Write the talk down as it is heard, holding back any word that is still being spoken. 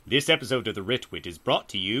This episode of the Ritwit is brought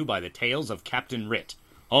to you by the tales of Captain Rit,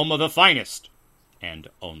 home of the finest, and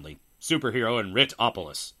only, superhero in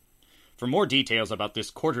Ritopolis. For more details about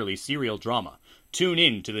this quarterly serial drama, tune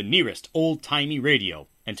in to the nearest old-timey radio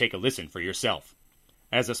and take a listen for yourself.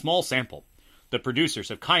 As a small sample, the producers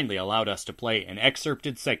have kindly allowed us to play an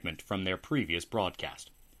excerpted segment from their previous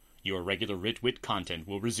broadcast. Your regular Ritwit content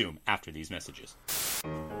will resume after these messages.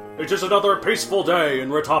 It is another peaceful day in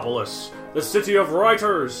Ritopolis, the city of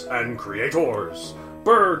writers and creators.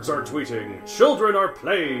 Birds are tweeting, children are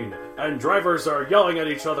playing, and drivers are yelling at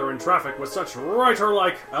each other in traffic with such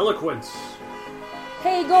writer-like eloquence.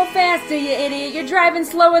 Hey, go faster, you idiot. You're driving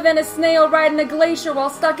slower than a snail riding a glacier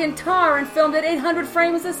while stuck in tar and filmed at 800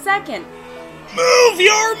 frames a second. Move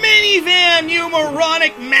your minivan, you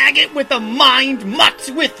moronic maggot with a mind mucked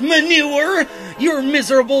with manure! Your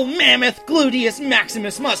miserable mammoth gluteus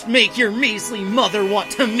maximus must make your measly mother want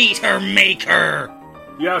to meet her maker!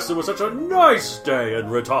 Yes, it was such a nice day in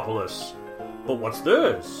Ritopolis. But what's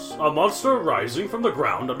this? A monster rising from the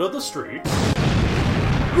ground under the street?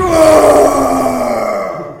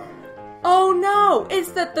 Oh no,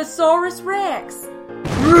 it's the Thesaurus Rex!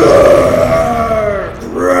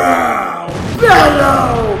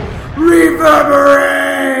 Bellow! Reverberate!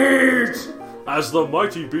 As the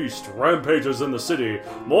mighty beast rampages in the city,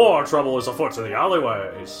 more trouble is afoot in the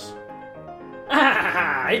alleyways.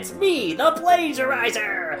 Ah, it's me, the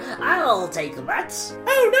plagiarizer! I'll take that.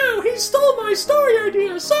 Oh no, he stole my story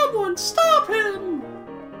idea! Someone stop him!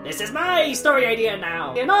 This is my story idea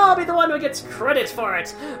now, and I'll be the one who gets credit for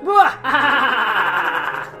it. No,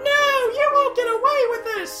 you won't get away with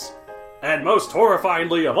this! And most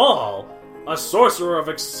horrifyingly of all, a sorcerer of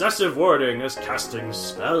excessive wording is casting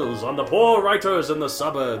spells on the poor writers in the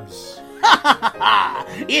suburbs.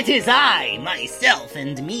 It is I, myself,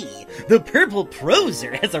 and me. The purple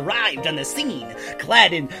proser has arrived on the scene,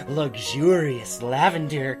 clad in luxurious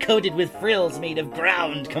lavender coated with frills made of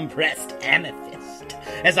ground compressed amethyst.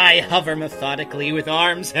 As I hover methodically with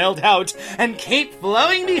arms held out and cape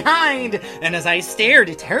flowing behind, and as I stare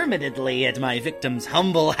determinedly at my victims'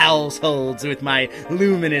 humble households with my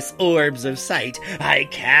luminous orbs of sight, I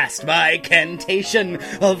cast my cantation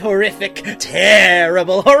of horrific,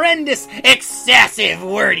 terrible, horrendous, excessive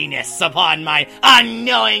wordiness upon my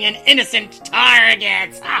unknowing and innocent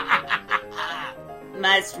targets.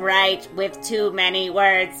 Must write with too many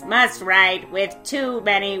words. Must write with too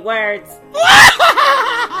many words.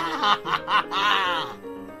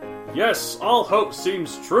 Yes, all hope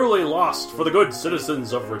seems truly lost for the good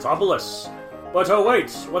citizens of Ritopolis. But oh wait,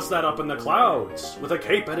 what's that up in the clouds, with a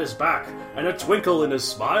cape at his back and a twinkle in his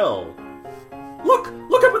smile? Look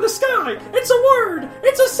up in the sky! It's a word!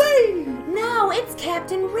 It's a saying! No, it's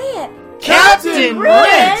Captain Rit. Captain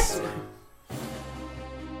Rit!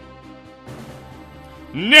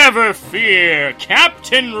 Never fear,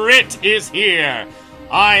 Captain Rit is here.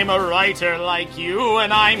 I'm a writer like you,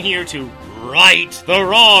 and I'm here to right the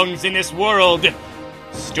wrongs in this world.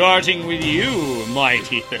 Starting with you,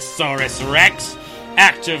 mighty Thesaurus Rex.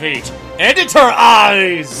 Activate Editor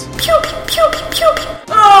Eyes! Puke, puke, puke.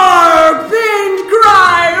 Oh, pain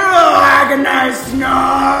cry! Oh, agonized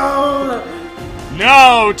no!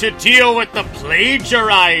 Now to deal with the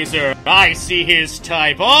plagiarizer. I see his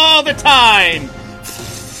type all the time.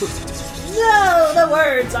 No, the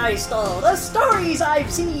words I stole, the stories I've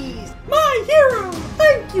seized. My hero!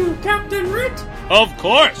 Thank you, Captain Rit! Of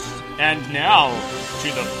course. And now, to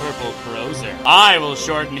the purple proser. I will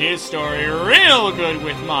shorten his story real good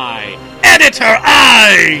with my Editor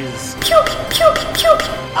Eyes! Puke, puke, puke.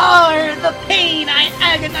 Oh, the pain I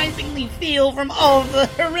agonizingly feel from all the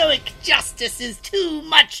heroic justice is too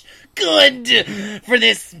much good for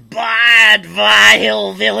this bad,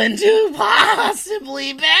 vile villain to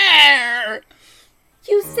possibly bear.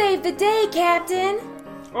 You saved the day, Captain.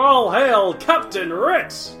 All hail Captain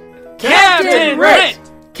Rit! Captain Rit!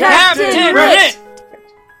 Captain Rit!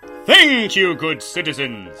 Thank you, good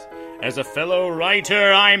citizens. As a fellow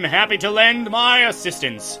writer, I'm happy to lend my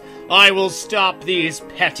assistance. I will stop these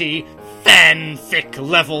petty,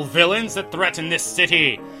 fanfic-level villains that threaten this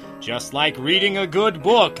city. Just like reading a good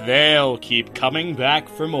book, they'll keep coming back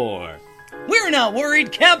for more. We're not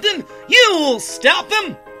worried, Captain. You'll stop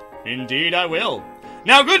them. Indeed I will.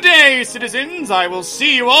 Now good day, citizens. I will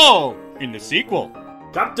see you all in the sequel.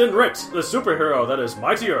 Captain Rit, the superhero that is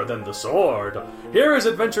mightier than the sword. Here is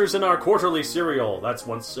adventures in our quarterly serial. That's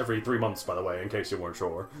once every 3 months, by the way, in case you weren't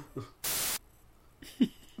sure.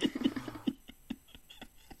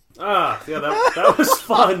 Yeah, that was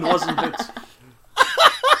fun, wasn't it?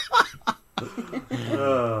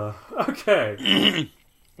 Okay.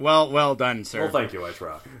 Well done, sir. Well, thank you, I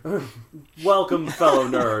try. Welcome, fellow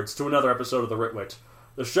nerds, to another episode of The Ritwit,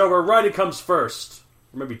 the show where writing comes first.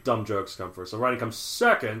 Or maybe dumb jokes come first, so writing comes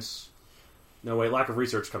second. No, wait, lack of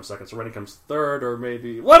research comes second, so writing comes third, or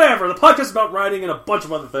maybe... Whatever! The podcast is about writing and a bunch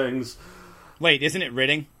of other things. Wait, isn't it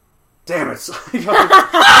writing? Damn it!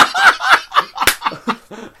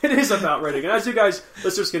 It is about writing, and as you guys,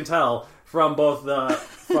 listeners, can tell from both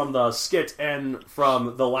the skit and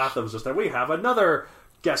from the laugh that was just there, we have another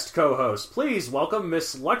guest co-host. Please welcome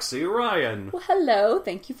Miss Lexi Ryan. Well, hello.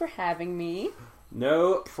 Thank you for having me.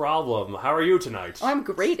 No problem. How are you tonight? Oh, I'm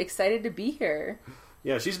great. Excited to be here.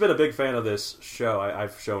 Yeah, she's been a big fan of this show.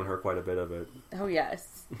 I've shown her quite a bit of it. Oh,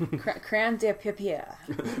 yes. Crayon de papier.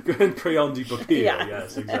 Crayon de papier, Yes.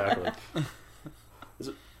 yes, exactly.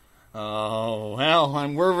 Oh, well,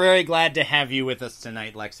 we're very glad to have you with us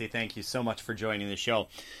tonight, Lexi. Thank you so much for joining the show.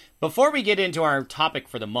 Before we get into our topic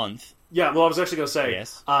for the month... Yeah, well, I was actually going to say,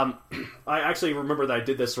 yes. I actually remember that I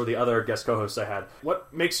did this for the other guest co-hosts I had.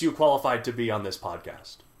 What makes you qualified to be on this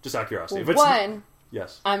podcast? Just out of curiosity. Well, one,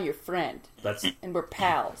 yes. I'm your friend. And we're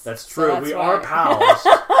pals. That's true. So that's we why. are pals.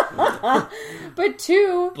 But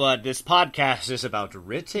two... But this podcast is about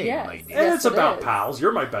writing, Yes. my dear. And Yes, it's it about is. pals.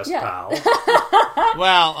 You're my best Yeah. pal.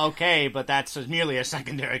 Well, okay, but that's merely a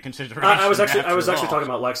secondary consideration. I was actually after all. talking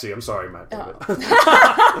about Lexi. I'm sorry, Matt. David.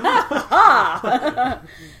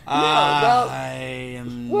 well, I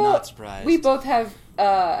am not surprised. We both have,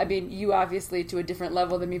 you obviously to a different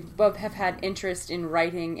level than me, both have had interest in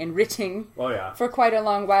writing and writing Oh, yeah. for quite a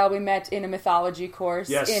long while. We met in a mythology course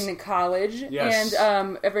Yes. in college, Yes.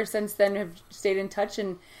 and ever since then have stayed in touch.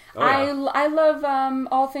 And Oh, yeah. I love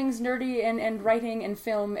all things nerdy and writing and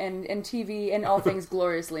film and TV and all things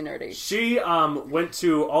gloriously nerdy. She went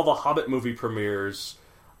to all the Hobbit movie premieres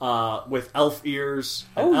with elf ears,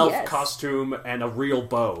 an Oh, elf yes. costume, and a real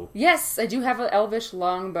bow. Yes, I do have an elvish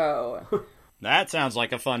longbow. That sounds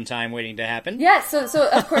like a fun time waiting to happen. Yes, so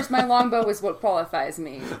of course my longbow is what qualifies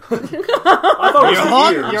me. I thought it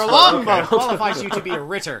was the ears, Your but longbow okay. qualifies you to be a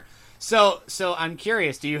ritter. So I'm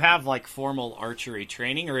curious, do you have, like, formal archery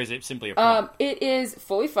training, or is it simply a prop? It is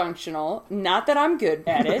fully functional. Not that I'm good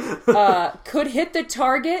at it. Could hit the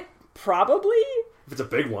target? Probably. If it's a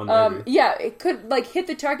big one, maybe. Yeah, it could, like, hit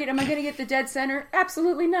the target. Am I going to get the dead center?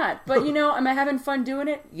 Absolutely not. But, am I having fun doing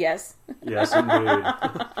it? Yes. Yes, indeed.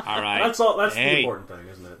 All right. That's all. That's the Hey. important thing,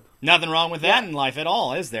 isn't it? Nothing wrong with that in life at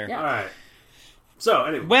all, is there? Yeah. All right. So,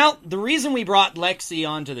 anyway. Well, the reason we brought Lexi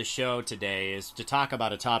onto the show today is to talk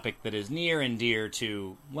about a topic that is near and dear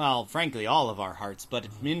to, well, frankly, all of our hearts, but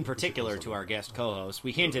in particular to our guest co-host.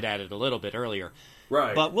 We hinted at it a little bit earlier.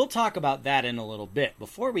 Right. But we'll talk about that in a little bit.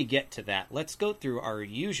 Before we get to that, let's go through our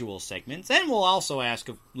usual segments, and we'll also ask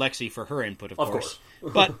Lexi for her input, of course.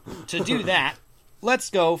 But to do that,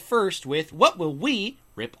 let's go first with what will we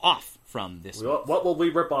rip off from this month? What will we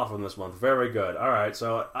rip off on this month? Very good. All right,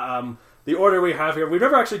 so the order we have here, we've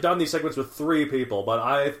never actually done these segments with three people,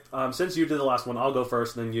 but since you did the last one, I'll go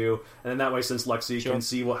first, then you, and then that way, since Lexi can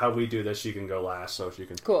see how we do this, she can go last, so she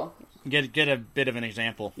can... Cool. Get a bit of an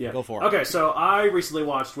example. Yeah. Go for it. Okay, so I recently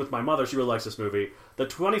watched with my mother, she really likes this movie, the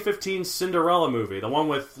 2015 Cinderella movie, the one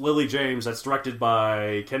with Lily James, that's directed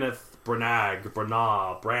by Kenneth Branagh,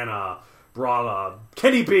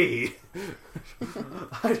 Kenny B.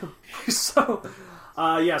 So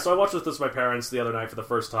I watched this with my parents the other night for the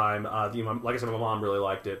first time. Like I said, my mom really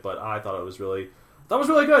liked it, but I thought it was really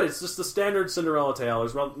good. It's just the standard Cinderella tale.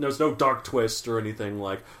 There's no dark twist or anything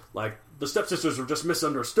like the stepsisters were just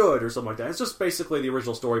misunderstood or something like that. It's just basically the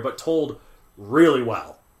original story, but told really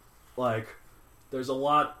well. Like, there's a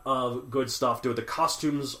lot of good stuff to it. The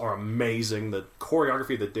costumes are amazing. The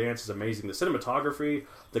choreography, the dance is amazing. The cinematography,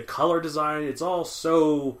 the color design, it's all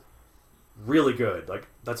so really good. Like,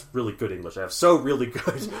 that's really good English. I have so really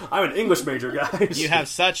good. I'm an English major, guys. You have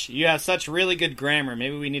such really good grammar.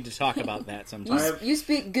 Maybe we need to talk about that sometime. You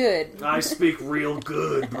speak good. I speak real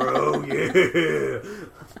good, bro. Yeah.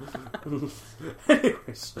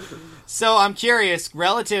 Anyways. So I'm curious,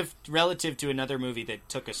 relative to another movie that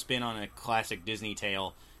took a spin on a classic Disney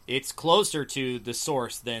tale, it's closer to the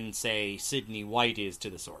source than, say, Sydney White is to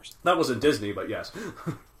the source. That wasn't Disney, but yes.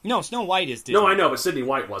 No, Snow White is Disney. No, I know, but Sydney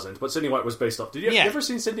White wasn't. But Sydney White was based off... Did you ever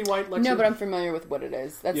seen Sydney White, Lexi? No, but I'm familiar with what it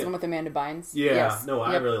is. That's the one with Amanda Bynes. Yeah, Yes. no,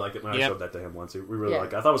 I Yep. really liked it when I showed that to him once. We really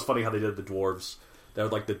liked it. I thought it was funny how they did the dwarves. They were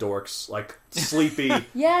like the dorks, like Sleepy.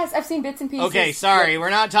 Yes, I've seen bits and pieces. Okay, sorry, Yep. we're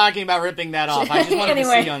not talking about ripping that off. I just wanted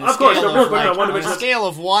Anyway. to see on a Of course, scale no, of real quick, I wanted to on a mention-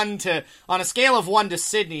 scale of 1 to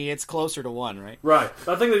Sydney, it's closer to 1, right? Right.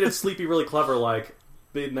 I think they did Sleepy really clever, like,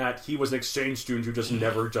 in that he was an exchange student who just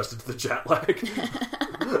never adjusted to the jet lag.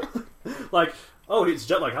 Like, oh, he's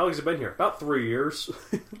jet lag. How long has he been here? About 3 years.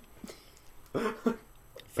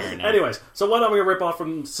 Fair enough. Anyways, so what I'm going to rip off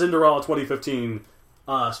from Cinderella 2015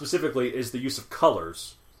 specifically is the use of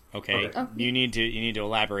colors. Okay. You need to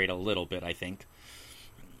elaborate a little bit, I think.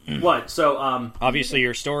 What? So, obviously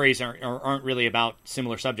your stories aren't really about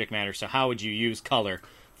similar subject matter, so how would you use color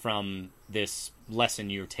from this lesson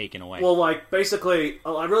you're taking away? Well, like, basically,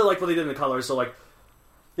 I really like what they did in the colors. So, like,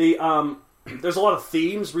 there's a lot of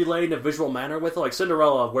themes relayed in a visual manner with it. Like,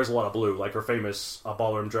 Cinderella wears a lot of blue, like her famous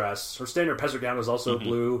ballroom dress. Her standard peasant gown is also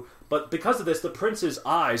blue. But because of this, the prince's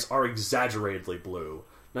eyes are exaggerately blue.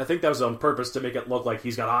 And I think that was on purpose to make it look like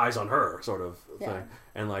he's got eyes on her, sort of thing.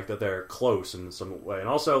 And, like, that they're close in some way. And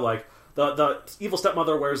also, like, the evil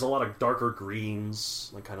stepmother wears a lot of darker greens,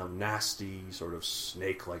 like, kind of nasty, sort of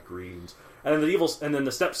snake-like greens. And then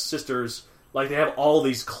the stepsisters, like, they have all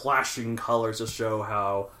these clashing colors to show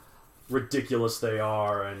how ridiculous they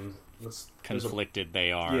are and conflicted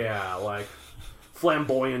they are. Yeah, like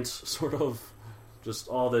flamboyant, sort of, just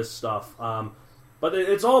all this stuff. But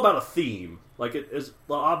it's all about a theme. Like, it is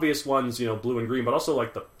the obvious ones, blue and green, but also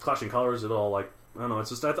like the clashing colors. It all, like, I don't know. It's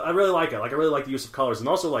just I really like it. Like, I really like the use of colors, and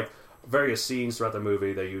also like various scenes throughout the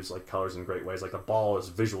movie. They use like colors in great ways. Like the ball is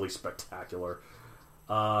visually spectacular.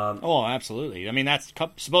 Oh, absolutely. I mean, that's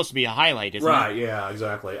supposed to be a highlight, isn't it? Right, yeah,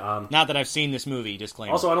 exactly. Not that I've seen this movie,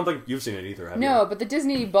 disclaimer. Also, I don't think you've seen it either, have you? No, but the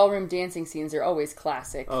Disney ballroom dancing scenes are always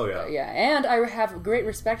classic. Oh, yeah. Yeah, and I have great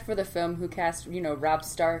respect for the film who cast, Rob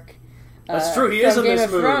Stark. That's true, he is in Game this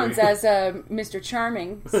of movie. Thrones as Mr.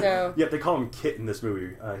 Charming, so... Yep, they call him Kit in this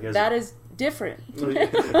movie. That is different.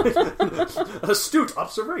 Astute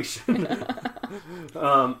observation.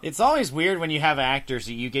 It's always weird when you have actors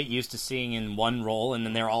that you get used to seeing in one role and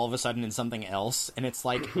then they're all of a sudden in something else, and it's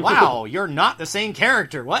like, wow, you're not the same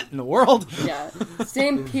character. What in the world? Yeah,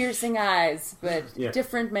 same piercing eyes, but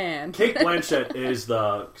different man. Kate Blanchett is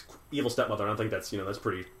the evil stepmother, and I think that's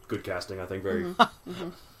pretty good casting. I think very.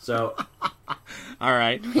 So, all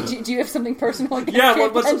right. Do you have something personal against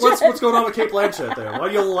Kate Blanchett? what's going on with Kate Blanchett there? Why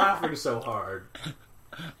are you laughing so hard?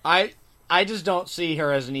 I just don't see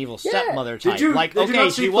her as an evil stepmother type. Did you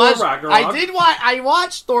not see Thor Ragnarok? I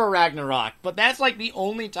watched Thor Ragnarok, but that's like the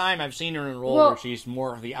only time I've seen her in a role where she's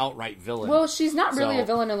more of the outright villain. Well, she's not really a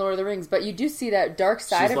villain in Lord of the Rings, but you do see that dark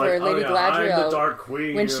side of her, Lady Galadriel. I'm the Dark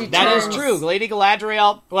Queen. When she that is true. Lady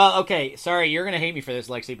Galadriel. Well, okay, sorry, you're going to hate me for this,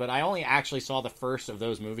 Lexi, but I only actually saw the first of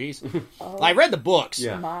those movies. I read the books.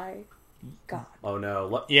 Yeah. My God. Oh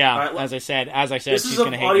no! Yeah, as I said, this she's is going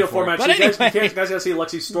an to hate audio me for it. format. But You guys gotta see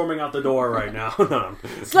Lexi storming out the door right now. No.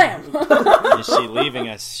 Slam! Is she leaving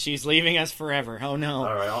us? She's leaving us forever. Oh no!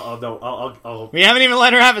 All right, I'll We haven't even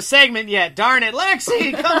let her have a segment yet. Darn it,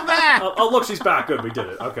 Lexi, come back! Oh, look, she's back. Good, we did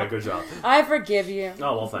it. Okay, good job. I forgive you.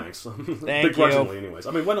 Oh well, thanks. Thank Begrudgingly, you. anyways.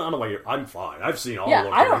 I mean, on the way, I'm fine. I've seen all Yeah,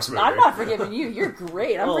 of I the movies. I'm not forgiving you. You're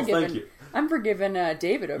great. I'm forgiving. Thank you. I'm forgiving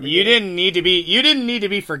David over You here. didn't need to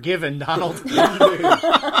be forgiven, Donald.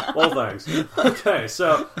 Well, thanks. Okay,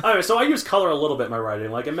 so I use color a little bit in my writing.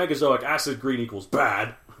 Like in Megazoic, acid green equals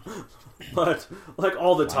bad, but like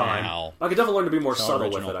all the time. Wow. I could definitely learn to be more subtle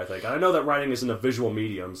original. with it. I think. And I know that writing isn't a visual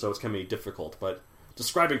medium, so it's can be difficult. But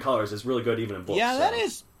describing colors is really good, even in books. Yeah,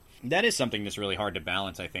 so. that is something that's really hard to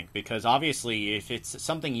balance, I think, because obviously if it's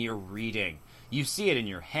something you're reading, you see it in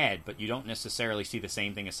your head, but you don't necessarily see the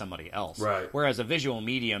same thing as somebody else. Right. Whereas a visual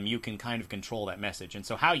medium, you can kind of control that message, and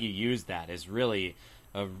so how you use that is really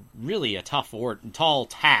a tough or tall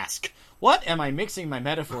task. What am I mixing my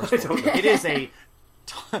metaphors for? I don't know.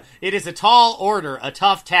 It is a tall order, a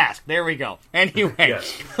tough task. There we go. Anyway.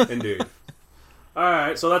 Yes, indeed. All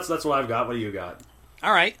right, so that's what I've got. What do you got?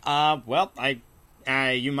 All right. Well,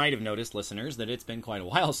 you might have noticed, listeners, that it's been quite a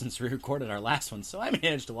while since we recorded our last one, so I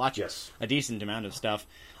managed to watch a decent amount of stuff.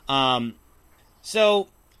 So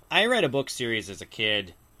I read a book series as a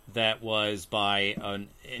kid that was by an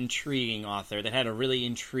intriguing author that had a really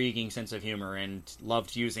intriguing sense of humor and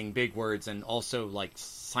loved using big words and also like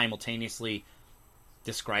simultaneously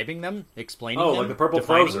describing them, explaining them, like the Purple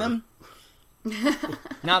defining Proser. them.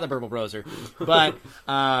 Not the Purple Proser, but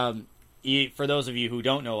for those of you who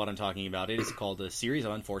don't know what I'm talking about, it is called A Series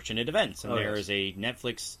of Unfortunate Events, and there is a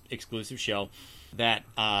Netflix exclusive show that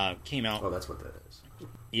came out. Oh, that's what that is.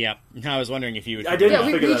 Yeah, I was wondering if you would. I didn't Yeah,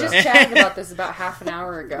 we figure that just out. chatted about this about half an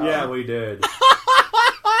hour ago. Yeah, we did.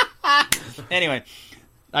 Anyway,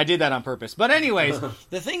 I did that on purpose. But anyways,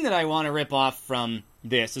 the thing that I want to rip off from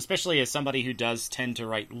this, especially as somebody who does tend to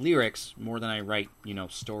write lyrics more than I write,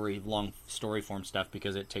 long story form stuff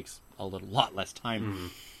because it takes a lot less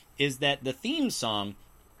time, is that the theme song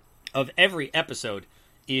of every episode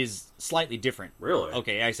is slightly different. Really?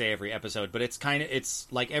 Okay, I say every episode, but it's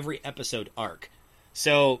like every episode arc.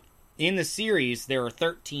 So in the series, there are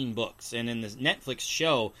 13 books, and in the Netflix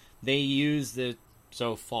show, they use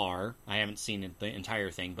so far, I haven't seen the entire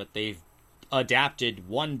thing, but they've adapted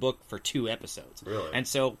one book for 2 episodes. Really? And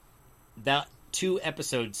so that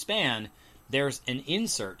 2-episode span, there's an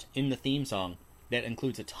insert in the theme song that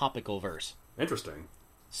includes a topical verse. Interesting.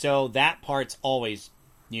 So that part's always,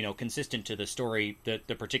 consistent to the story, the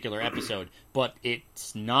particular episode, but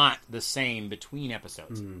it's not the same between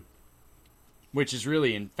episodes. Which is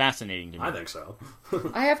really fascinating to me. I think so.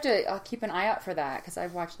 I have to keep an eye out for that, because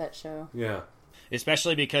I've watched that show. Yeah.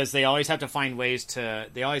 Especially because they always have to find ways to...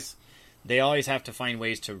 They always have to find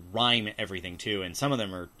ways to rhyme everything, too. And some of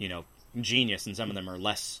them are, genius, and some of them are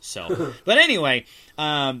less so. But anyway,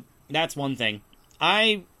 that's one thing.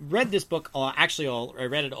 I read this book, I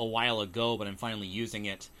read it a while ago, but I'm finally using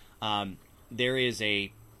it. There is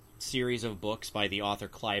a series of books by the author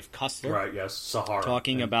Clive Cussler. Right, yes, Sahara.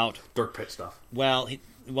 Talking about... Dirk Pitt stuff. Well,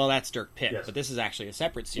 that's Dirk Pitt, yes. But this is actually a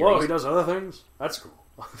separate series. Whoa, he does other things? That's cool.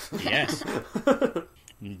 Yes.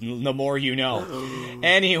 The more you know.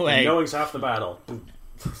 Anyway. Knowing's half the battle.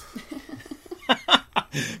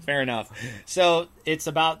 Fair enough. So, it's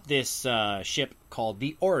about this ship called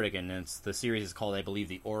the Oregon. And the series is called, I believe,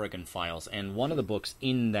 the Oregon Files. And one of the books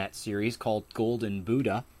in that series, called Golden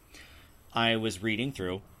Buddha, I was reading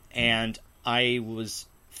through. And I was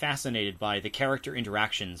fascinated by the character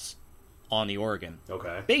interactions on the Oregon.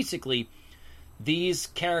 Okay. Basically, these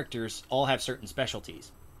characters all have certain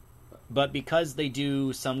specialties. But because they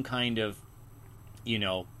do some kind of,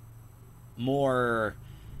 more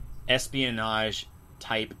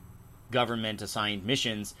espionage-type government-assigned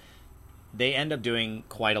missions, they end up doing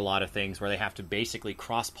quite a lot of things where they have to basically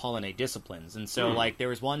cross-pollinate disciplines. And so, there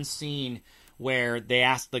was one scene where they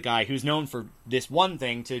asked the guy who's known for this one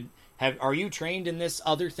thing to are you trained in this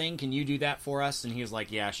other thing? Can you do that for us? And he was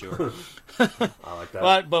like, yeah, sure. I like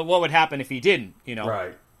that. But what would happen if he didn't,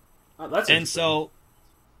 Right. That's And interesting. so,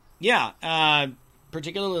 yeah,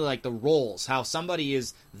 particularly like the roles, how somebody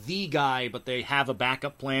is the guy, but they have a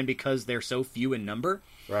backup plan because they're so few in number.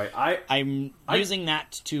 Right. I'm using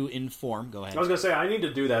that to inform. Go ahead. I was going to say, I need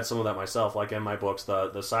to do some of that myself. Like in my books,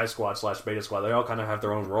 the Psi Squad / Beta Squad, they all kind of have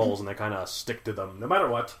their own roles, and they kind of stick to them, no matter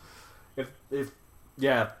what. I think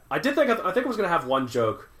it was going to have one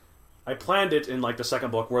joke. I planned it in the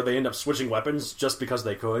second book where they end up switching weapons just because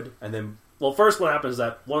they could, and then, first what happens is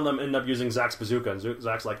that one of them ended up using Zach's bazooka, and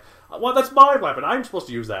Zach's like, well, that's my weapon, I'm supposed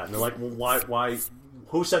to use that. And they're like, well, why,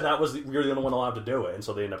 who said that you're the only one allowed to do it? And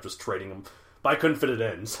so they end up just trading them, but I couldn't fit it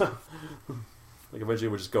in, so, eventually it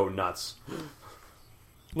would just go nuts.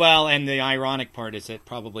 Well, and the ironic part is that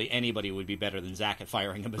probably anybody would be better than Zach at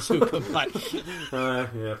firing a bazooka, but...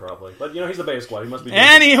 yeah, probably. But, he's the Beta Squad, he must be...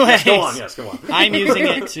 Anyways! Yes, go on. I'm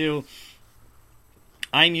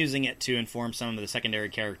using it to inform some of the secondary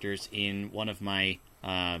characters in one of my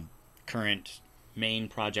current main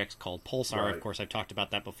projects called Pulsar. Right. Of course, I've talked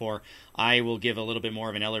about that before. I will give a little bit more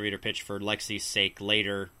of an elevator pitch for Lexi's sake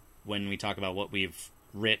later when we talk about what we've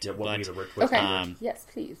writ. Yeah, but, Okay, yes,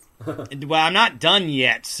 please. well, I'm not done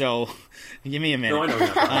yet, so give me a minute. No, I know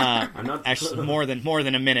you're not. I'm not. Actually, more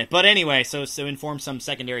than a minute. But anyway, so inform some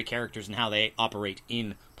secondary characters and how they operate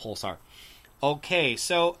in Pulsar. Okay,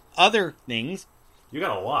 so other things. You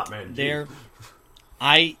got a lot, man.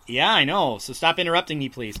 I know. So stop interrupting me,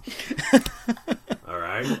 please. All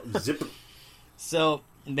right. Zip. So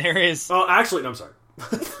there is. Oh, actually, no, I'm sorry.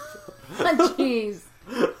 Jeez.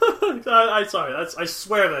 I'm sorry. I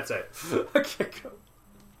swear that's it. Okay, go.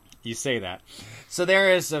 You say that. So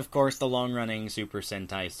there is, of course, the long-running Super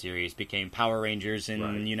Sentai series became Power Rangers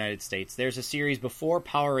in the United States. There's a series before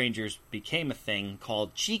Power Rangers became a thing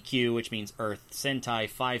called GQ, which means Earth, Sentai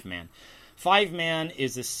 5-Man. 5-Man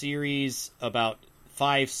is a series about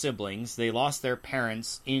 5 siblings. They lost their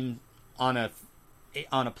parents on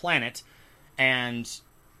a planet, and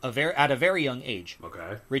at a very young age.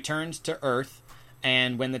 Okay. Returned to Earth,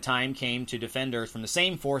 and when the time came to defend Earth from the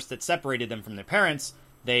same force that separated them from their parents,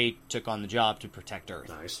 they took on the job to protect Earth.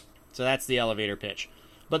 Nice. So that's the elevator pitch.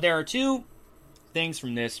 But there are 2 things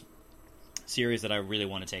from this series that I really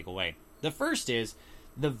want to take away. The first is,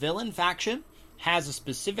 the villain faction has a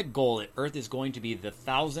specific goal that Earth is going to be the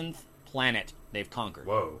 1,000th planet they've conquered.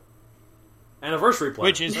 Whoa. Anniversary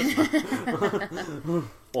planet. Which is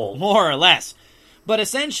old. more or less. But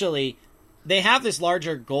essentially, they have this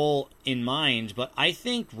larger goal in mind, but I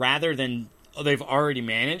think rather than they've already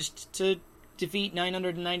managed to defeat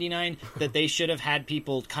 999 that they should have had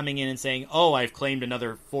people coming in and saying, "Oh, I've claimed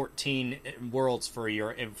another 14 worlds for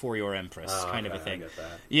your empress," kind of a thing. I get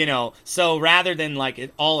that. So rather than like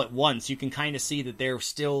it all at once, you can kind of see that they're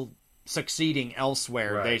still succeeding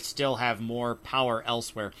elsewhere. Right. They still have more power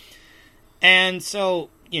elsewhere. And so,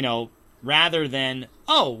 rather than,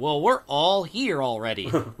 "Oh, well, we're all here already,"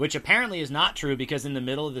 which apparently is not true, because in the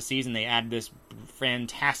middle of the season they add this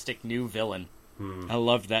fantastic new villain. I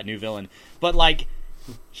loved that new villain. But, like,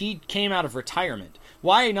 he came out of retirement.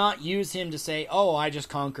 Why not use him to say, "Oh, I just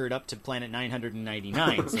conquered up to planet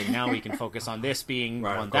 999, so now we can focus on this being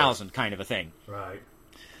 1000," kind of a thing. Right.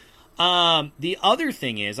 The other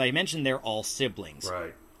thing is, I mentioned they're all siblings.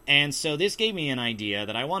 Right. And so this gave me an idea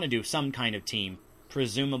that I want to do some kind of team,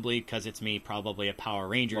 presumably, because it's me, probably a Power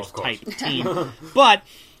Rangers type team. But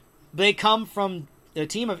they come from a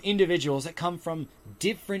team of individuals that come from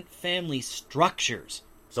different family structures.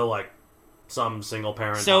 So, like, some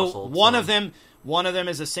single-parent So household. one of them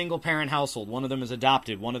is a single-parent household. One of them is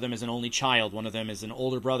adopted. One of them is an only child. One of them is an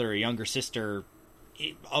older brother, a younger sister.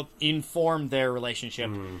 Informed their relationship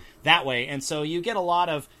that way. And so you get a lot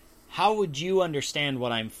of, how would you understand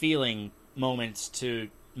what I'm feeling moments to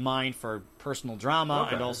mine for personal drama,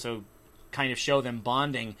 and also kind of show them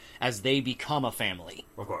bonding as they become a family.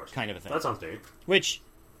 Of course. Kind of a thing. That sounds neat. Which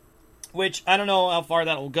I don't know how far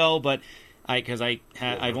that will go, but I've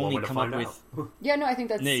only come up with... Yeah, no, I think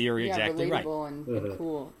that's you're exactly relatable right. and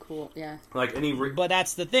cool, yeah. Like any... But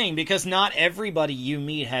that's the thing, because not everybody you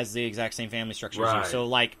meet has the exact same family structure as you. Right. So,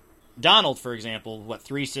 like, Donald, for example,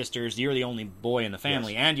 3 sisters, you're the only boy in the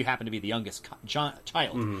family, and you happen to be the youngest child.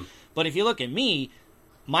 Mm-hmm. But if you look at me,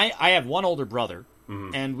 I have one older brother,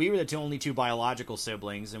 and we were the only 2 biological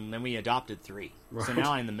siblings, and then we adopted 3. Right. So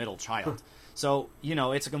now I'm the middle child. So,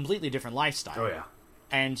 it's a completely different lifestyle. Oh, yeah.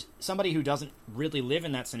 And somebody who doesn't really live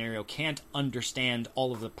in that scenario can't understand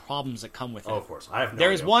all of the problems that come with it. Oh, of course. I have no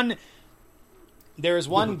There is idea. There is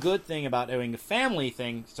one good thing about doing a family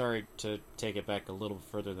thing. Sorry to take it back a little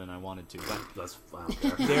further than I wanted to, but That's... I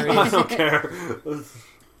don't care. there is I don't care.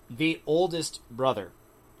 the oldest brother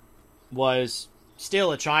was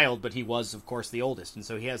still a child, but he was, of course, the oldest, and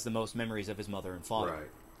so he has the most memories of his mother and father. Right.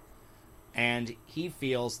 And he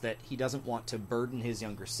feels that he doesn't want to burden his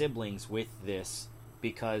younger siblings with this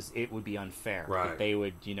because it would be unfair. Right. That they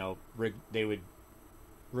would, they would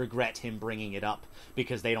regret him bringing it up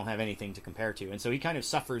because they don't have anything to compare to. And so he kind of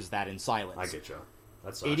suffers that in silence. I get you.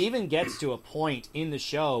 That sucks. It even gets to a point in the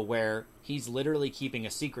show where he's literally keeping a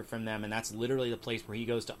secret from them, and that's literally the place where he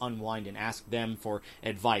goes to unwind and ask them for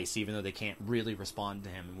advice, even though they can't really respond to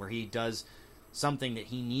him, and where he does something that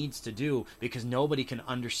he needs to do because nobody can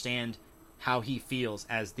understand how he feels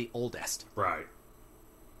as the oldest. Right.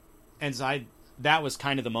 And so that was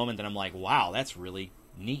kind of the moment that I'm like, wow, that's really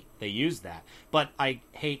neat. They used that. But I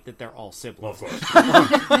hate that they're all siblings. Well, of course.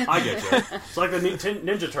 I get you. It's like the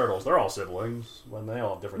Ninja Turtles. They're all siblings when they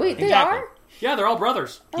all have different... Wait, they Exactly. are? Yeah, they're all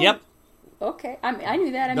brothers. Yep. Okay, I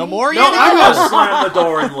knew that. No more No, yet? I'm going to slam the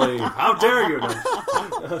door and leave. How dare you?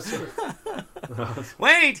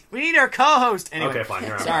 Wait, we need our co-host. Anyway, Okay, fine.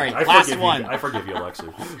 Here sorry, I last forgive one. You. I forgive you,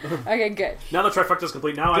 Alexi. Okay, good. Now the trifecta's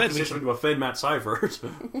complete. Now I Good. have position to offend Matt Seifert.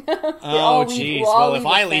 Oh, jeez. Well, if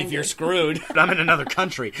I leave, you're screwed. I'm in another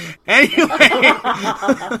country. Anyway.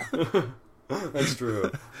 That's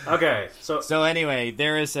true. Okay, So anyway,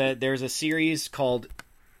 there's a series called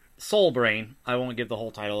Soul Brain. I won't give the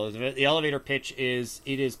whole title of it. The elevator pitch is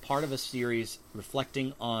it is part of a series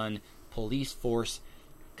reflecting on police force,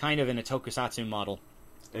 kind of in a tokusatsu model.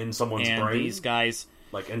 in someone's And brain, these guys,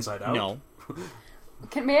 like Inside Out. no.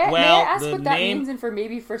 May I Well, ask the what that name- means, and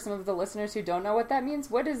for some of the listeners who don't know what that means,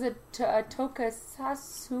 what is a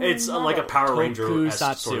tokusatsu? It's like a model? Power Ranger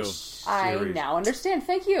Tokusatsu. sort of series. I now understand.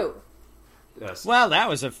 Thank you. Yes. Well, that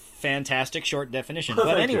was a fantastic short definition. But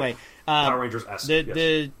Thank you. anyway, Power Rangers esque.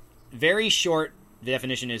 the very short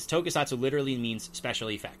definition is tokusatsu literally means special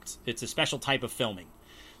effects. It's a special type of filming.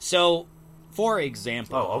 So, for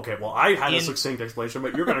example... Oh, okay. Well, I had a succinct explanation,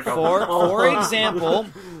 but you're going to go... For example,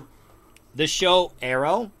 the show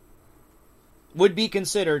Arrow would be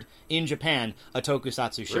considered, in Japan, a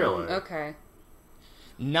tokusatsu show. Really? Okay.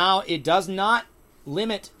 Now, it does not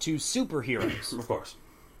limit to superheroes. Of course.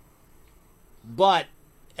 But,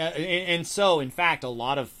 and so, in fact, a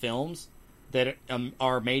lot of films that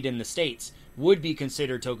are made in the States would be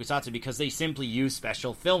considered tokusatsu because they simply use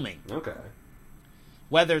special filming, Okay.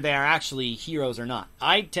 whether they are actually heroes or not.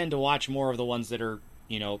 I tend to watch more of the ones that are,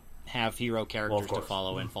 have hero characters to course.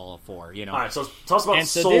 follow and follow for, All right, so tell us about And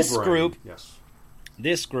so Soul this Brain. group- Yes.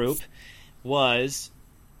 This group was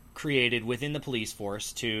created within the police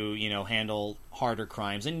force to, handle harder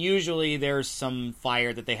crimes. And usually there's some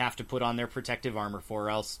fire that they have to put on their protective armor for, or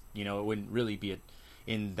else, it wouldn't really be,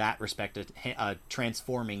 in that respect, a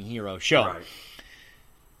transforming hero show. Right.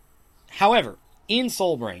 However, in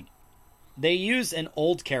Soul Brain, they use an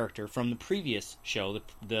old character from the previous show,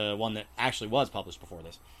 the one that actually was published before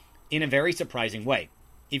this, in a very surprising way.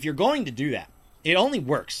 If you're going to do that, it only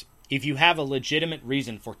works if you have a legitimate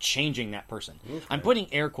reason for changing that person. Okay. I'm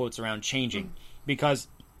putting air quotes around changing, because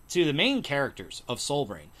to the main characters of Soul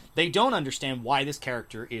Brain, they don't understand why this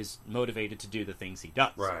character is motivated to do the things he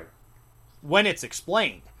does. Right. When it's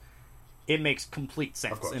explained, it makes complete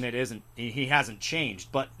sense, and he hasn't changed.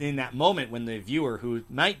 But in that moment, when the viewer, who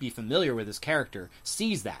might be familiar with his character,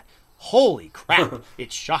 sees that, holy crap,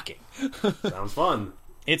 it's shocking. Sounds fun.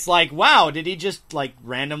 It's like, wow, did he just,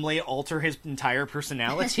 randomly alter his entire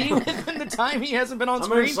personality within the time he hasn't been on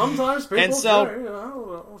screen? Sometimes people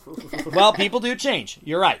well, people do change.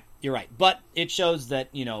 You're right. But it shows that,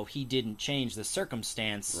 he didn't change. The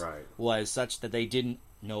circumstance was such that they didn't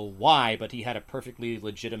know why, but he had a perfectly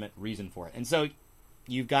legitimate reason for it. And so,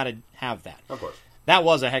 you've got to have that. Of course. That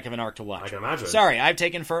was a heck of an arc to watch. I can imagine. Sorry, I've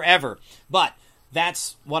taken forever. But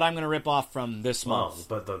that's what I'm going to rip off from this month.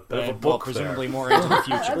 But the bit of a book presumably more into the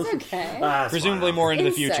future. That's okay. Presumably more into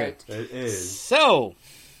the future. Insight. It is. So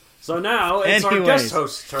now it's our guest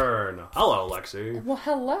host turn. Hello, Lexi. Well,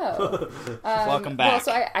 hello. Welcome back.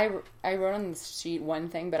 Well, so I wrote on the sheet one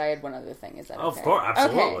thing, but I had one other thing. Is that okay? Of course,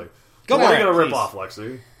 absolutely. Okay. What are you going to rip off,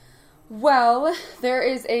 Lexi? Well, there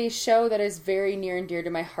is a show that is very near and dear to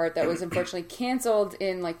my heart that was unfortunately canceled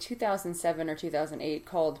in 2007 or 2008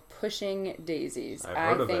 called Pushing Daisies. I've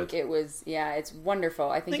heard of it. It was, it's wonderful.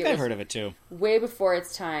 I think I've heard of it too. Way before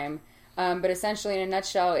its time. But essentially, in a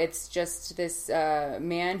nutshell, it's just this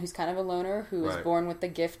man who's kind of a loner who is born with the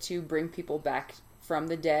gift to bring people back from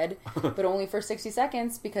the dead, but only for 60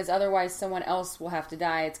 seconds because otherwise someone else will have to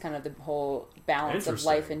die. It's kind of the whole balance of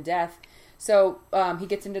life and death. So he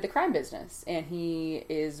gets into the crime business, and he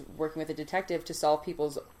is working with a detective to solve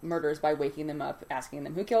people's murders by waking them up, asking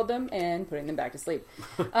them who killed them, and putting them back to sleep.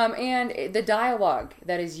 And the dialogue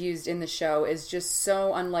that is used in the show is just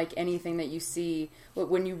so unlike anything that you see.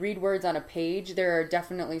 When you read words on a page, they're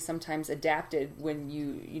definitely sometimes adapted when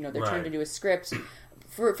they're turned into a script.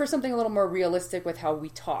 For something a little more realistic with how we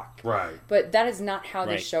talk. Right. But that is not how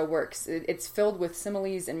this show works. It's filled with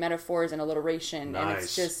similes and metaphors and alliteration. Nice. And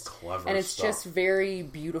it's just clever and it's stuff. Just very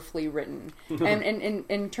beautifully written. And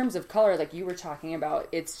in terms of color, like you were talking about,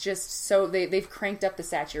 it's just so they've cranked up the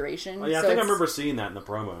saturation. Oh, yeah, so I think I remember seeing that in the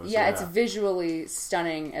promos. Yeah, it's visually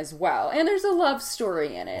stunning as well. And there's a love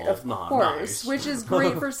story in it, of course, which is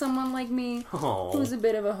great for someone like me who's a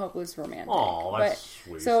bit of a hopeless romantic. Oh, that's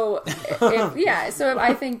sweet. So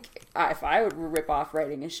I think if I would rip off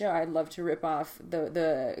writing a show, I'd love to rip off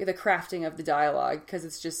the crafting of the dialogue because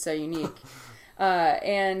it's just so unique.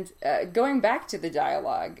 And going back to the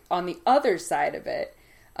dialogue, on the other side of it,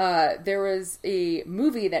 there was a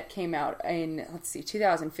movie that came out in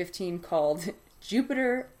 2015 called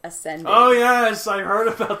Jupiter Ascending. Oh yes, I heard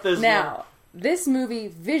about this. Now, this movie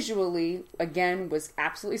visually again was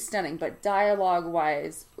absolutely stunning, but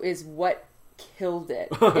dialogue-wise is what killed it.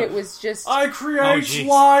 It was just I create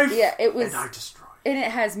life. Yeah, it was. And I destroy. And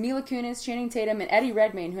it has Mila Kunis, Channing Tatum, and Eddie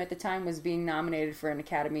Redmayne, who at the time was being nominated for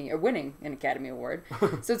winning an Academy Award.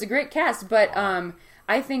 So it's a great cast, but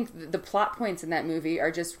I think the plot points in that movie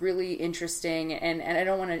are just really interesting, and I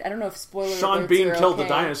don't know if spoilers. Sean Bean killed the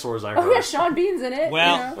dinosaurs. I heard. Oh yeah, Sean Bean's in it.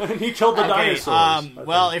 Well, he killed the dinosaurs.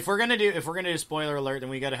 If we're gonna do spoiler alert, then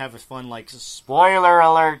we got to have a fun spoiler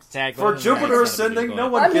alert tag for Jupiter Ascending. No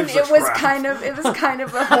one gives a crap. It was kind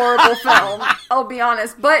of a horrible film. I'll be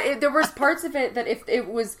honest, but there was parts of it that if it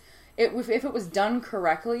was done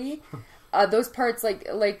correctly. Those parts,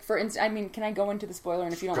 like for instance, I mean, can I go into the spoiler?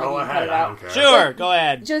 And if you don't like it, cut it out. Sure, go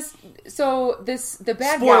ahead. Just so the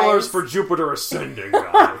bad spoilers guys, for Jupiter Ascending,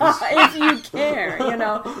 guys. if you care,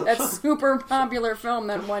 that super popular film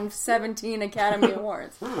that won 17 Academy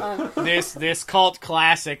Awards. This cult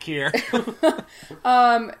classic here.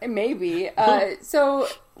 Maybe. So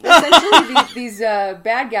essentially, these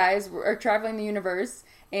bad guys are traveling the universe,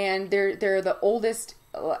 and they're the oldest.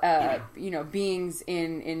 Beings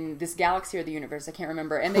in this galaxy or the universe, I can't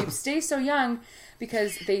remember, and they stay so young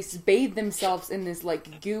because they bathe themselves in this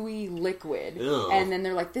gooey liquid. Ugh. And then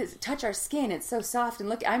they're like, "This touch our skin, it's so soft, and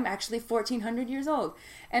look, I'm actually 1,400 years old."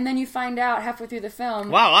 And then you find out halfway through the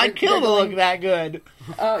film, wow, I'd kill to look that good.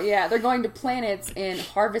 Oh yeah, they're going to planets and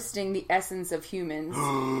harvesting the essence of humans,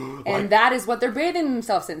 and that is what they're bathing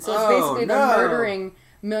themselves in. So it's basically they're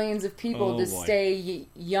millions of people to stay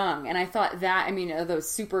young. And I thought that, I mean, although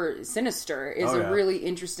super sinister, is a really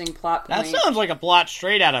interesting plot point. That sounds like a plot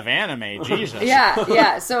straight out of anime. Jesus.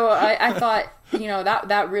 Yeah. So I thought,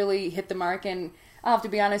 that really hit the mark. And I'll have to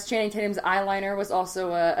be honest, Channing Tatum's eyeliner was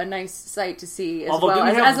also a nice sight to see as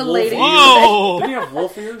as a lady. Whoa! Did he have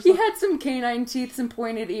wolf ears? He had some canine teeth, some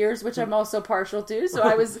pointed ears, which I'm also partial to. So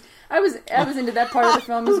I was into that part of the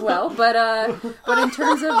film as well. But in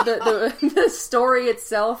terms of the story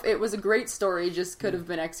itself, it was a great story. Just could have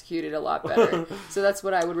been executed a lot better. So that's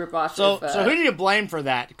what I would rip off. So who do you blame for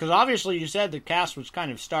that? Because obviously you said the cast was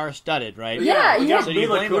kind of star-studded, right? Yeah. So you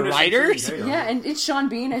blame the writers? Yeah, and it's Sean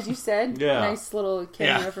Bean, as you said. Yeah. Nice little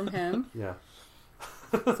cameo from him. Yeah.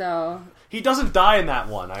 So he doesn't die in that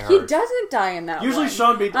one, I heard. He doesn't die in that Usually one.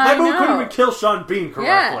 Sean Bean... That movie couldn't even kill Sean Bean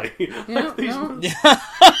correctly.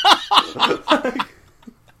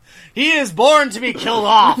 He is born to be killed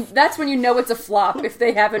off. That's when you know it's a flop, if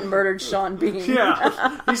they haven't murdered Sean Bean.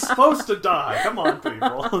 Yeah. He's supposed to die. Come on,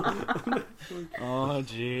 people. Oh,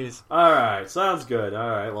 jeez. Alright, sounds good.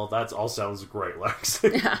 Alright, well, that all sounds great, Lex.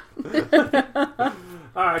 Yeah.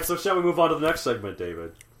 Alright, so shall we move on to the next segment,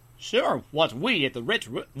 David? Sure. What we at the Wit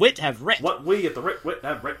have writ. What we at the Wit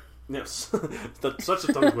have writ. Yes. Such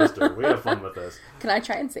a tongue twister. We have fun with this. Can I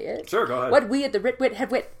try and say it? Sure, go ahead. What we at the Wit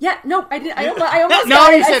have wit. Yeah, no, I didn't. I almost No,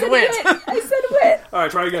 got you it. said wit. I said wit.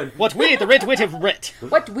 Alright, try again. What we at the Wit have writ.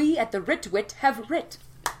 What we at the Wit have writ.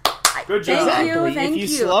 Good job. Thank you. If you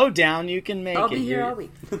slow down, you can make it. I'll be here all week.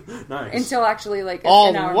 Nice. Until actually, like, Oh,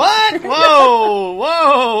 an hour. what?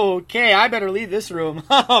 Whoa. Okay, I better leave this room.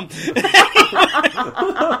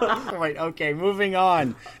 Wait, okay, moving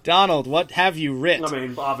on. Donald, what have you writ? I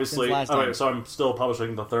mean, obviously, so I'm still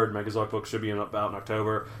publishing the third Megazoic book, should be out in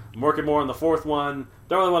October. I'm working more on the fourth one.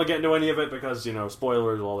 Don't really want to get into any of it because,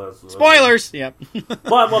 spoilers, all that. Spoilers! Yep.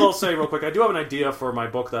 But what I'll say real quick, I do have an idea for my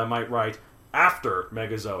book that I might write after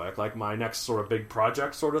Megazoic, like my next sort of big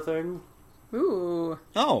project sort of thing. Ooh.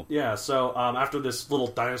 Oh. Yeah, so after this little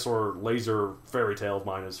dinosaur laser fairy tale of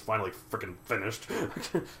mine is finally freaking finished.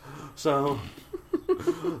 So...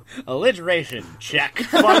 Alliteration, check.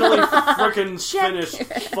 Finally freaking finished.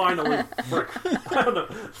 Finally, frick. I don't know.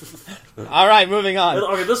 Alright, moving on.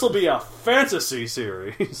 Okay, this will be a fantasy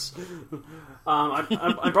series. I'm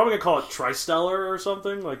probably going to call it Tristellar or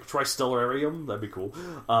something, like Tristellarium. That'd be cool.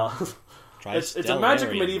 It's a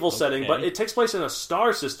magic medieval setting, but it takes place in a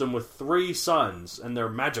star system with 3 suns, and they're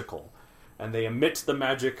magical. And they emit the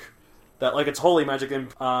magic that, like, it's holy magic,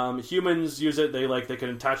 and humans use it. They can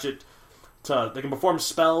attach it to... They can perform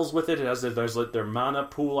spells with it. There's their mana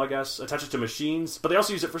pool, I guess, attach it to machines. But they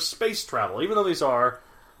also use it for space travel. Even though these are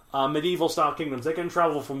medieval-style kingdoms, they can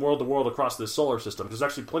travel from world to world across this solar system. There's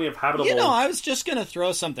actually plenty of habitable... I was just going to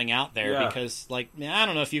throw something out there, because, I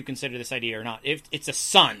don't know if you consider this idea or not. It's a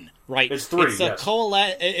sun, right? It's 3,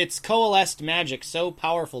 it's coalesced magic so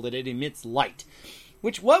powerful that it emits light.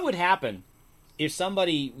 What would happen if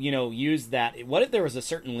somebody, used that? What if there was a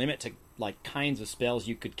certain limit to, kinds of spells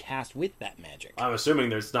you could cast with that magic? I'm assuming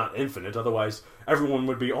there's not infinite, otherwise everyone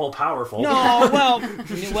would be all-powerful. No,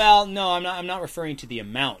 no, I'm not referring to the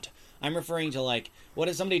amount. I'm referring to, what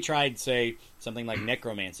if somebody tried, say, something like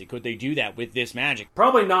necromancy? Could they do that with this magic?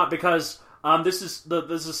 Probably not, because this is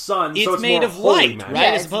sun, it's so it's made more of light, magic.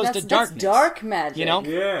 right? As opposed to darkness. That's dark magic.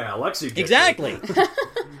 Yeah, Alexi gets exactly.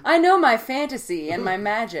 I know my fantasy and my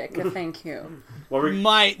magic. Thank you.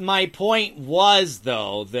 My point was,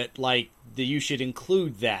 though, that, that you should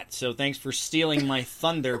include that. So thanks for stealing my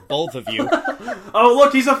thunder, both of you. Oh,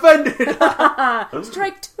 look, he's offended!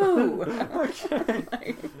 Strike 2! Okay.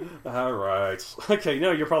 Alright. Okay,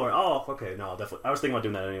 no, you're probably... Oh, okay, no, definitely. I was thinking about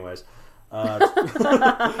doing that anyways.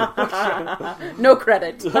 No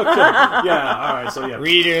credit. Okay. Yeah, alright, so yeah.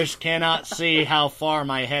 Readers cannot see how far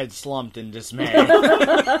my head slumped in dismay.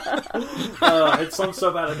 It slumped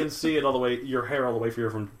so bad I can see it all the way, your hair all the way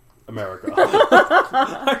from America.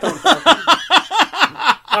 I don't know.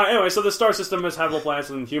 Anyway, so the star system has habitable planets,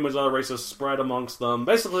 and humans and other races spread amongst them.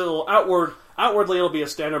 Basically, outwardly it'll be a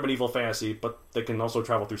standard medieval fantasy, but they can also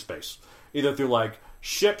travel through space. Either through,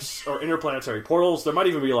 ships or interplanetary portals. There might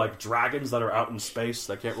even be, dragons that are out in space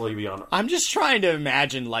that can't really be on... I'm just trying to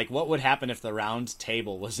imagine, what would happen if the round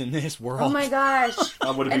table was in this world. Oh my gosh.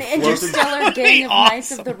 Would it An be floating? Interstellar gang of awesome.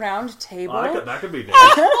 Knights of the Round Table? That could be nice.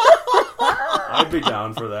 I'd be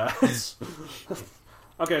down for that.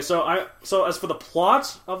 Okay, so as for the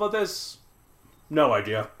plot of this, no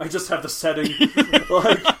idea. I just have the setting.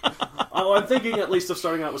 I'm thinking at least of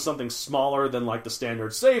starting out with something smaller than like the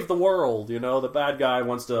standard save the world. The bad guy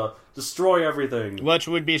wants to destroy everything. Which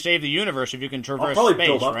would be save the universe if you can traverse I'll probably space,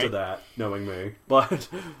 build up right? to that, knowing me. But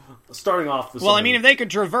starting off with Well, I something... mean, if they could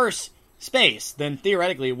traverse space, then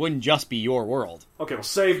theoretically it wouldn't just be your world. Okay, well,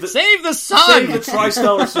 save the sun! Save the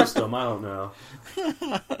tristellar system. I don't know.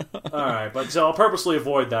 Alright, but so I'll purposely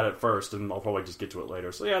avoid that at first, and I'll probably just get to it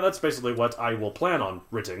later. So yeah, that's basically what I will plan on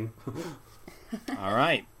writing.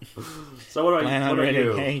 Alright. So what do I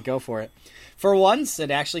do? Hey, go for it. For once,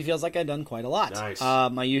 it actually feels like I've done quite a lot. Nice.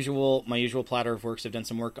 My usual platter of works. I've done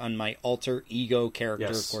some work on my alter ego character.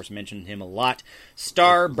 Yes. Of course, mentioned him a lot.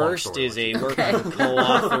 Starburst is a work I'm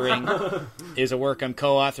co-authoring. Is a work I'm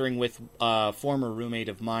co-authoring with a former roommate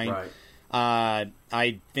of mine. Right.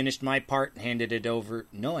 I finished my part, handed it over.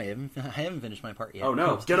 No, I haven't finished my part yet. Oh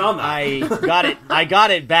no, get on that. I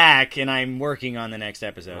got it back, and I'm working on the next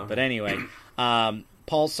episode. Okay. But anyway,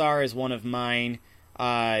 Pulsar is one of mine.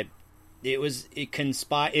 It was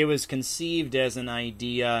conceived as an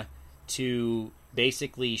idea to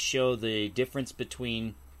basically show the difference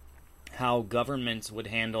between how governments would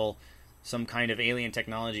handle some kind of alien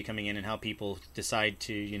technology coming in and how people decide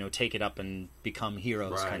to, take it up and become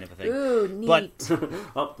heroes, kind of a thing. Ooh, neat. But,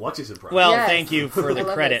 oh, Lexi's impressed. Well, yes. Thank you for the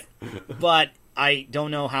credit. This. But I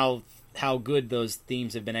don't know how good those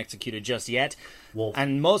themes have been executed just yet. Wolf.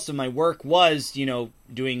 And most of my work was,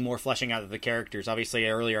 doing more fleshing out of the characters. Obviously,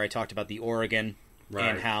 earlier I talked about the Oregon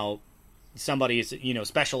and how somebody is,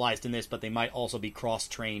 specialized in this, but they might also be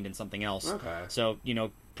cross-trained in something else. Okay. So,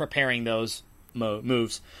 preparing those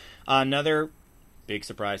moves. Another big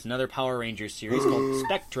surprise, another Power Rangers series called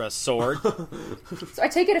Spectra Sword. So I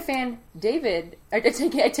take it I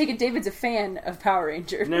take it David's a fan of Power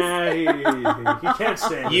Rangers. Nah, he can't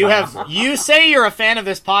stand You say you're a fan of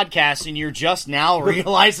this podcast, and you're just now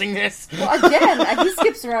realizing this. Well, again, he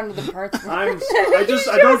skips around to the parts. I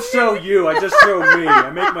don't show you. I just show me.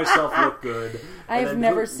 I make myself look good. I've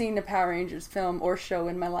never seen a Power Rangers film or show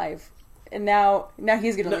in my life. And now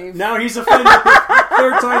he's going to leave. Now he's offended.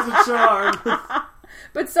 Third time's a charm.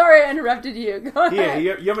 But sorry I interrupted you. Go ahead.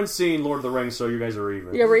 Yeah, you haven't seen Lord of the Rings, so you guys are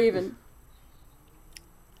even. Yeah, we're even.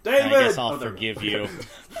 David! I guess I'll forgive you.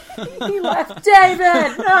 He left.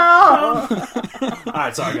 David! No!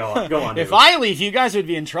 Alright, sorry, go on. If I leave, you guys would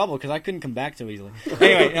be in trouble, because I couldn't come back so easily.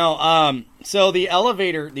 Anyway, no, so the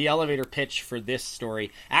elevator pitch for this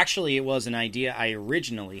story, actually it was an idea I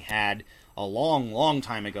originally had a long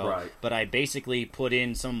time ago, right. But I basically put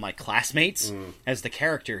in some of my classmates as the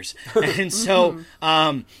characters. And so,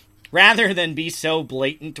 rather than be so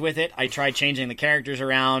blatant with it, I tried changing the characters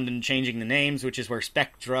around and changing the names, which is where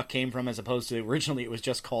Spectra came from, as opposed to originally it was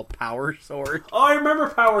just called Power Sword. Oh, I remember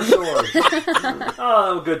Power Sword.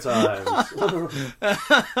 Oh, good times.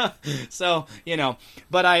 So,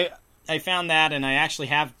 but I found that, and I actually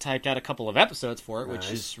have typed out a couple of episodes for it, nice.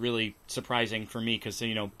 Which is really surprising for me, because,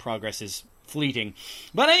 progress is fleeting.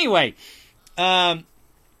 But anyway,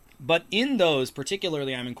 but in those,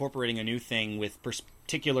 particularly, I'm incorporating a new thing with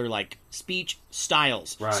particular, speech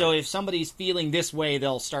styles. Right. So if somebody's feeling this way,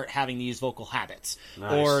 they'll start having these vocal habits.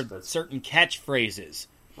 Nice. Or certain catchphrases.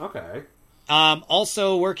 Okay.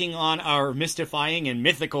 Also working on our mystifying and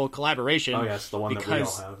mythical collaboration. Oh yes, the one that we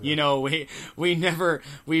all have. Yeah.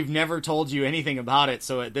 We've never told you anything about it,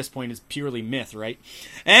 so at this point it's purely myth, right?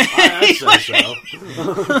 I'd say so.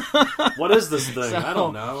 What is this thing? I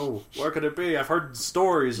don't know. Where could it be? I've heard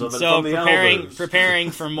stories of it from the elders.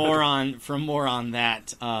 Preparing for more on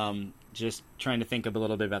that. Just trying to think a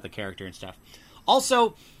little bit about the character and stuff.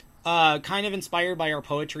 Also, kind of inspired by our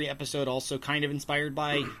poetry episode, also kind of inspired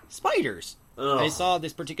by spiders. Ugh. I saw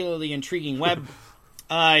this particularly intriguing web.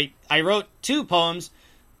 I wrote 2 poems.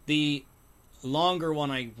 The longer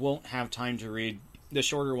one I won't have time to read. The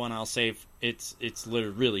shorter one I'll save. It's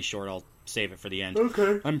really short. I'll save it for the end.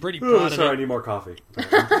 Okay. I'm pretty proud of it. Sorry, I need more coffee.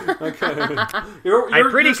 Okay.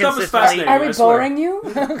 Your stuff is fascinating. Are we boring you?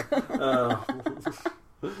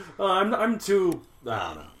 I'm too...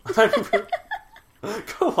 I don't know.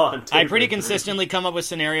 Go on, David. I pretty consistently come up with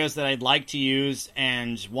scenarios that I'd like to use,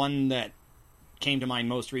 and one that came to mind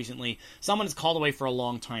most recently, someone is called away for a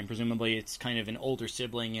long time. Presumably it's kind of an older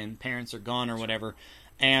sibling and parents are gone or whatever,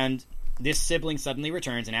 and this sibling suddenly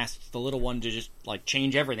returns and asks the little one to just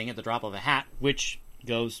change everything at the drop of a hat, which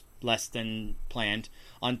goes less than planned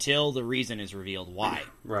until the reason is revealed why.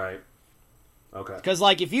 Right. Okay. Because,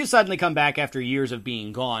 if you suddenly come back after years of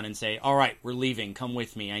being gone and say, all right, we're leaving, come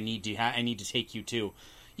with me, I need to take you too,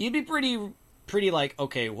 you'd be pretty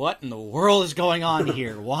okay, what in the world is going on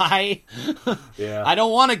here? Why? Yeah. I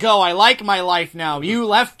don't want to go, I like my life now, you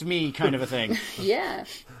left me, kind of a thing. Yeah.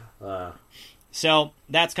 So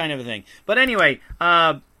that's kind of a thing. But anyway,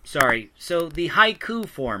 sorry. So the haiku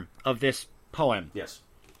form of this poem. Yes.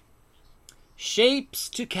 Shapes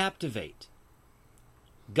to captivate.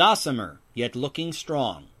 Gossamer, yet looking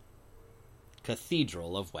strong.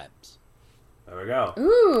 Cathedral of webs. There we go.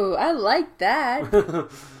 Ooh, I like that. I'm going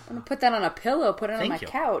to put that on a pillow, put it on my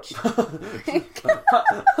couch.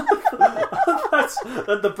 That's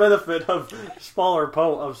the benefit of smaller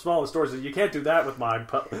stories. You can't do that with mine.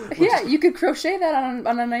 Yeah, you could crochet that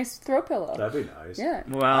on a nice throw pillow. That'd be nice. Yeah.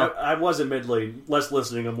 Well, I was admittedly less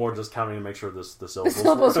listening and more just counting to make sure the syllables, The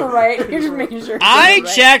syllables were right. You're just making sure. I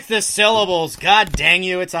checked the syllables. God dang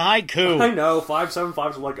you, it's a haiku. I know, 5, 7,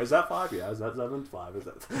 5. I'm like, is that 5? Yeah, is that 7? 5? Is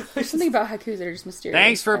that... There's something about haikus that are just mysterious.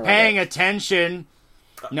 Thanks for paying attention.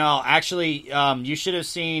 No, actually, you should have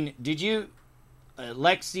seen... Did you...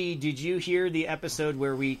 Lexi, did you hear the episode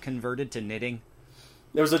where we converted to knitting?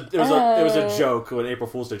 It was a joke, an April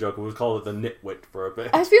Fool's Day joke. We would call it the nitwit for a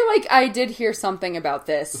bit. I feel like I did hear something about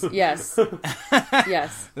this. Yes.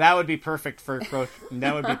 Yes. That would be perfect for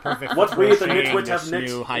that would be perfect. What for we at the crocheting nitwit have this knit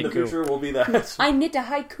new in the haiku. future will be that. I knit a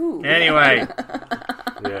haiku. Anyway.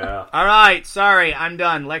 Yeah. All right, sorry, I'm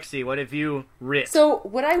done. Lexi, what have you writ? So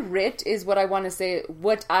what I writ is what I want to say,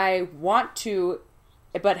 what I want to,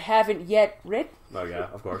 but haven't yet writ. Oh yeah,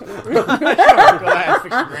 of course. Go ahead,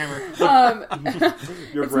 fix your grammar.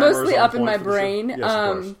 It's mostly up in my brain. Yes,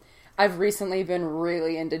 of course. I've recently been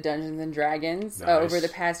really into Dungeons and Dragons Nice. over the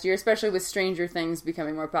past year, especially with Stranger Things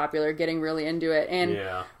becoming more popular, getting really into it, and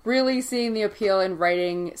really seeing the appeal in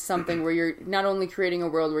writing something where you're not only creating a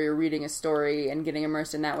world where you're reading a story and getting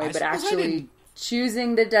immersed in that way, but actually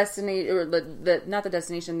choosing the destiny, or not the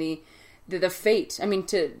destination, the fate. I mean,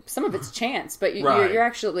 to some of it's chance, but you're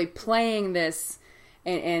actually playing this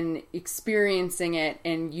and experiencing it,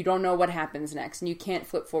 and you don't know what happens next, and you can't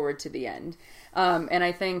flip forward to the end. And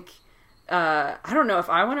I think, I don't know if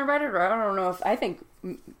I want to write it, or I don't know if I think,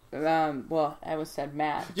 well, I always said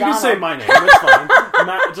Matt. You can say my name, it's fine.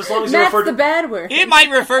 Matt, just as long as you Matt's refer to... the bad word. It might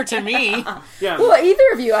refer to me. Yeah. Well,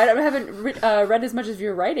 either of you, I haven't read as much as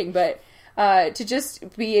you're writing, but to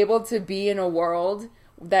just be able to be in a world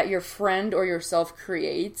that your friend or yourself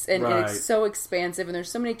creates, and it's so expansive, and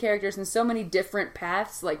there's so many characters and so many different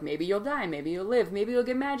paths, like maybe you'll die, maybe you'll live, maybe you'll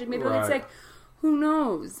get magic, maybe you'll get sick. Who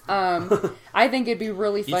knows? I think it'd be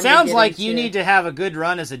really fun. It sounds like into. you need to have a good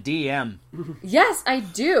run as a DM. Yes, I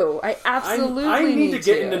do. I absolutely I need to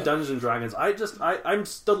get into Dungeons and Dragons. I'm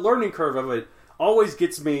the learning curve of it always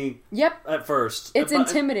gets me. Yep. At first, it's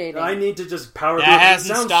intimidating. I need to just power through. That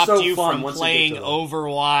hasn't stopped so you fun from playing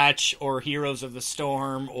Overwatch or Heroes of the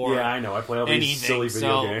Storm or I know. I play all these silly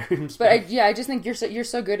video games. But I just think you're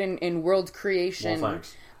so good in world creation. Well,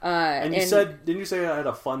 thanks. And you said, didn't you say I had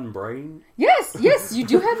a fun brain? Yes, you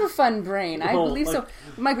do have a fun brain. I believe so.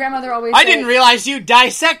 My grandmother always I didn't realize you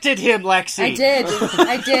dissected him, Lexi.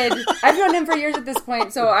 I did. I've known him for years at this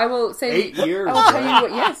point, so I will say... 8 years? I will tell you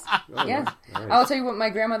what... Yes. Oh, yes. Nice. I will tell you what my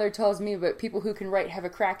grandmother tells me, but people who can write have a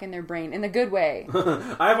crack in their brain, in the good way.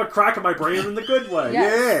 I have a crack in my brain in the good way.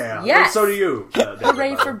 Yes. Yeah. Yes. And so do you.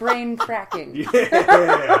 Hooray for brain cracking.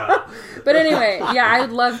 Yeah. But anyway, I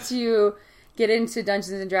would love to get into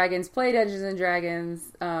Dungeons and Dragons, play Dungeons and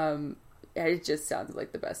Dragons. It just sounds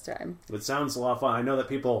like the best time. It sounds a lot of fun. I know that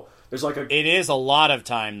people... There's like a... It is a lot of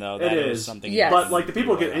time, though. That is something. Yes. But like the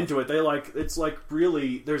people get into it, they like... It's like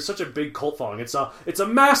really... There's such a big cult following. It's a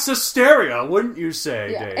mass hysteria, wouldn't you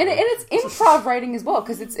say, Dave? And it's improv writing as well,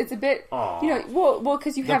 because it's a bit... Aww. You know, well,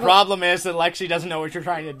 because you have... The problem is that Lexi doesn't know what you're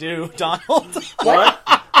trying to do, Donald. What?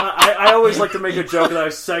 I always like to make a joke that I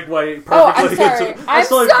segue perfectly. Oh, I'm sorry. I'm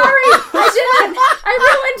sorry. I didn't. I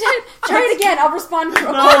ruined it. Try it again. I'll respond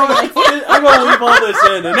accordingly. I'm going to leave all this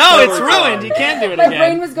in. No, it's ruined. You can't do it My again.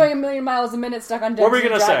 brain was going a million miles a minute stuck on Dungeons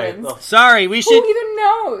and Dragons. Say? Sorry, we should... Who even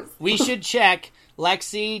knows? We should check.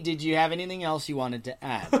 Lexi, did you have anything else you wanted to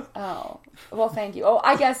add? Oh, well, thank you. Oh,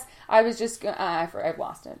 I guess I was just... I've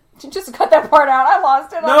lost it. Just cut that part out. I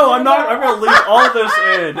lost it. No, I'm not. I'm going to leave all this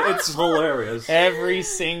in. It's hilarious. Every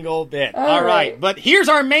single bit. All right. But here's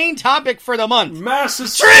our main topic for the month. Mass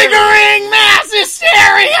hysteria. Triggering mass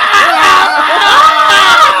hysteria!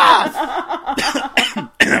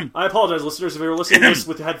 I apologize, listeners, if you were listening to this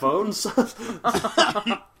with headphones.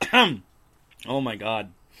 Oh my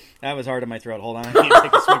god. That was hard in my throat. Hold on, I need to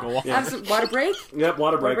take a swig of water. Have some water break? Yep,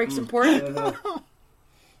 water break. Water break's important.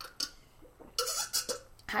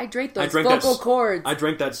 Hydrate those vocal cords. I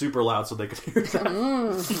drank that super loud so they could hear that.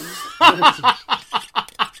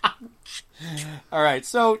 All right,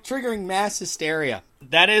 so triggering mass hysteria.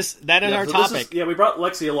 That is our topic. We brought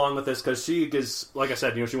Lexi along with this because she is, like I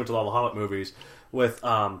said, she went to all the Hobbit movies. with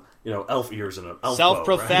elf ears and an elf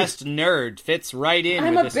Self-professed bow, right? nerd fits right in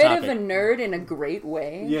I'm with a this bit topic. of a nerd in a great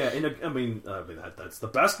way. Yeah, that's the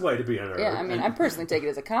best way to be a nerd. Yeah, I mean, I personally take it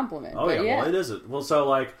as a compliment. Oh but yeah, well it isn't. Well,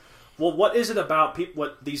 so what is it about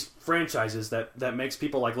what these franchises that makes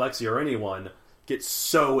people like Lexi or anyone get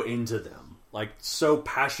so into them, like so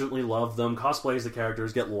passionately love them, cosplay as the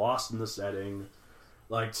characters, get lost in the setting?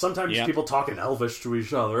 Like sometimes people talk in Elvish to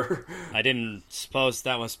each other. I didn't suppose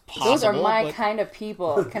that was possible. Those are my kind of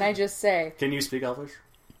people. Can I just say? Can you speak Elvish?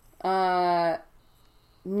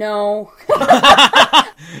 No.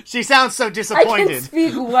 She sounds so I disappointed. can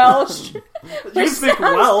speak Welsh. You speak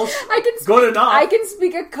Welsh. Good enough. I can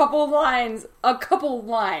speak a couple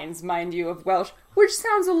lines, mind you, of Welsh, which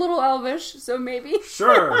sounds a little Elvish. So maybe.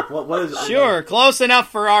 Sure. What is it? Sure, close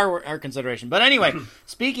enough for our consideration. But anyway,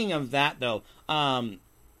 speaking of that, though,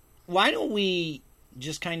 why don't we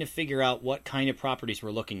just kind of figure out what kind of properties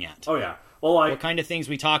we're looking at? Oh yeah. Well, what kind of things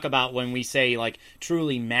we talk about when we say, like,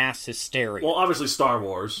 truly mass hysteria? Well, obviously Star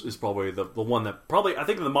Wars is probably the one that probably, I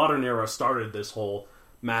think in the modern era, started this whole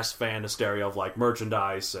mass fan hysteria of, like,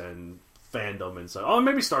 merchandise and fandom and stuff. Oh,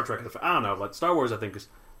 maybe Star Trek. I don't know. But Star Wars, I think, is...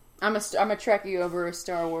 I'm a Trekkie over a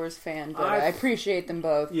Star Wars fan, but I appreciate them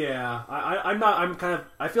both. Yeah,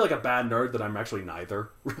 I feel like a bad nerd that I'm actually neither.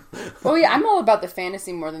 Oh yeah, I'm all about the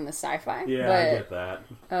fantasy more than the sci-fi. Yeah, but, I get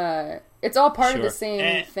that. It's all part of the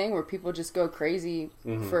same thing where people just go crazy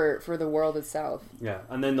for the world itself. Yeah,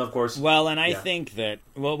 and then of course... Well, and I think that...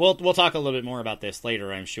 Well, we'll talk a little bit more about this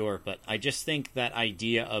later, I'm sure, but I just think that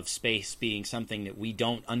idea of space being something that we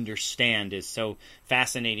don't understand is so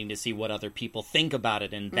fascinating to see what other people think about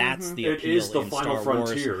it, and that's the appeal it is the in final Star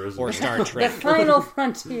frontier, Wars isn't or it? Star Trek. The final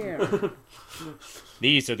frontier.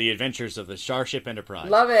 These are the adventures of the Starship Enterprise.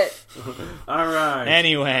 Love it. All right.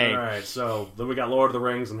 Anyway. All right, so then we got Lord of the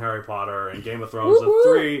Rings and Harry Potter and Game of Thrones,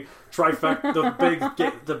 the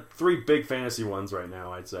three big fantasy ones right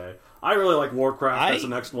now, I'd say. I really like Warcraft. That's the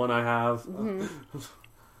next one I have.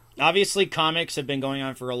 Obviously, comics have been going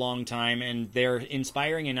on for a long time, and they're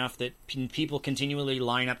inspiring enough that people continually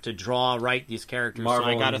line up to write these characters. Marvel,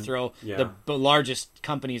 so I got to throw the largest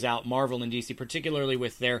companies out, Marvel and DC, particularly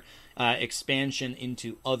with their expansion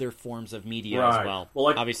into other forms of media as well.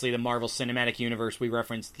 Obviously, the Marvel Cinematic Universe, we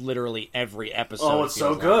referenced literally every episode. Oh, it's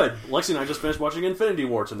so good. Lexi and I just finished watching Infinity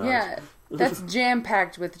War tonight. Yeah, that's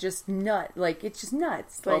jam-packed with just it's just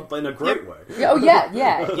nuts. Like, in a great way. Oh, yeah.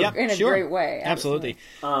 Yep, in a great way. Absolutely.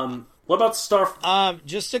 What about Star...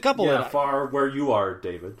 just a couple of... far where you are,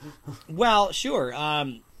 David. Well, sure.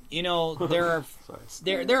 There are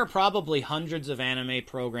there are probably hundreds of anime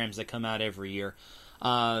programs that come out every year.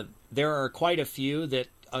 There are quite a few that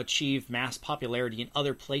achieve mass popularity in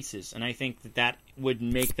other places, and I think that would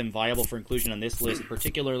make them viable for inclusion on this list,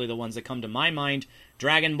 particularly the ones that come to my mind: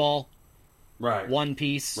 Dragon Ball, right? One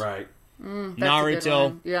Piece, right?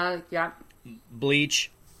 Naruto, yeah, Bleach.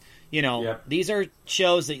 These are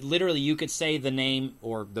shows that literally you could say the name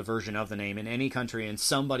or the version of the name in any country, and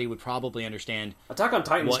somebody would probably understand. Attack on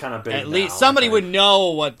Titan's kind of big. At least somebody would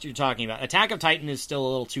know what you're talking about. Attack of Titan is still a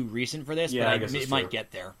little too recent for this, but it might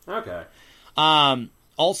get there. Okay.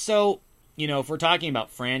 Also, if we're talking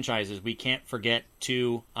about franchises, we can't forget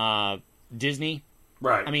Disney.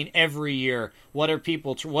 Right. I mean, every year, what are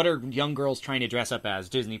young girls trying to dress up as?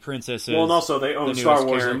 Disney princesses. Well, and also they own Star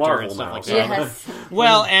Wars and Marvel now. Like yes.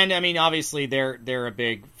 Well, and I mean, obviously they're a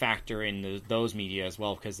big factor in those media as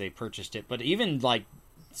well because they purchased it. But even like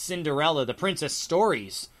Cinderella, the princess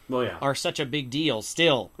stories are such a big deal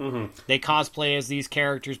still. Mm-hmm. They cosplay as these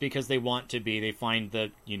characters because they want to be. They find that,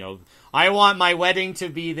 I want my wedding to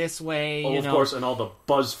be this way. Of course, and all the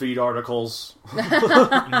BuzzFeed articles.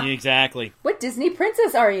 Exactly. What Disney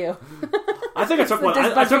princess are you? I think I took one.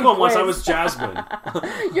 I took one once. I was Jasmine.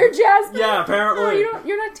 You're Jasmine? Yeah, apparently. Oh,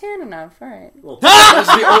 you're not tan enough. All right. Well,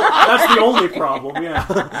 that's the only problem, yeah.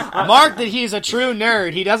 Mark that he's a true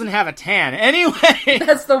nerd. He doesn't have a tan. Anyway.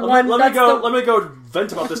 That's the one. Let me go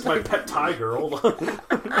vent about this to my pet tiger. Hold on.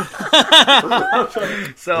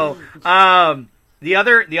 So, the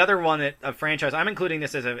other one a franchise, I'm including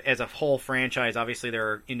this as a whole franchise. Obviously, there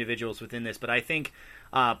are individuals within this, but I think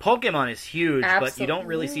Pokemon is huge. Absolutely. But you don't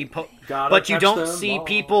really see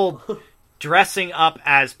people dressing up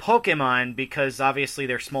as Pokemon because obviously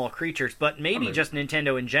they're small creatures. But maybe just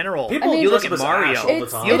Nintendo in general. You look at Mario.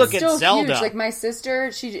 You look at Zelda. Huge. Like my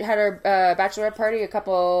sister, she had her bachelorette party a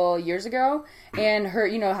couple years ago, and her,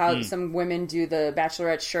 how some women do the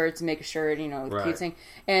bachelorette shirts, make a shirt, the cute thing,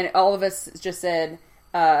 and all of us just said,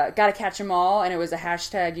 gotta catch them all, and it was a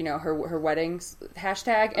hashtag, her weddings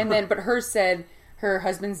hashtag, and then but hers said her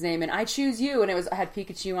husband's name, and I choose you, and it had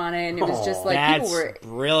Pikachu on it, and it was just like That's people were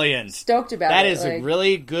brilliant. stoked about That it. is a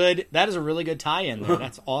really good. That is a really good tie-in there.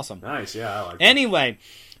 That's awesome. Nice, yeah, I like that. Anyway,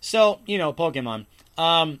 so Pokemon.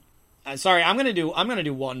 Sorry, I'm gonna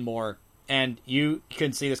do one more, and you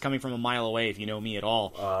can see this coming from a mile away if you know me at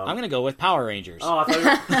all. I'm gonna go with Power Rangers. Oh,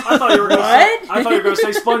 I thought you were going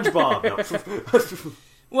to say SpongeBob. No.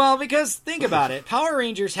 Well, because think about it, Power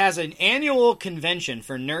Rangers has an annual convention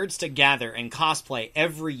for nerds to gather and cosplay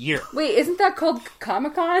every year. Wait, isn't that called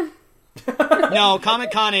Comic-Con? No,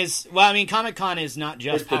 Comic-Con is... Well, I mean, Comic-Con is not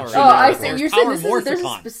just Power Rangers. Oh, I see. There's You're saying Power there's a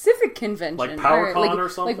Morphicon. specific convention. Like PowerCon Alright, or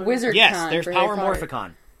something? Like WizardCon. Yes, there's for Power Harry Potter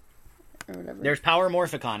Morphicon. or whatever. There's Power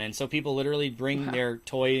Morphicon, and so people literally bring their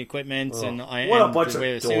toy equipment and What a bunch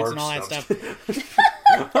the of suits and all that dorks.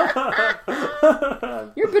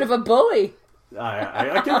 stuff. You're a bit of a bully.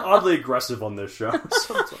 I get oddly aggressive on this show.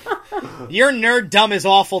 Your nerd dumb is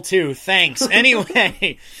awful too. Thanks.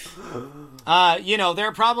 Anyway, there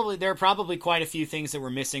are probably quite a few things that we're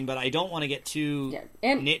missing, but I don't want to get too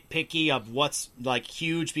nitpicky of what's like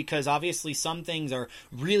huge, because obviously some things are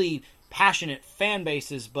really passionate fan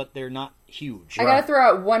bases, but they're not huge. I gotta throw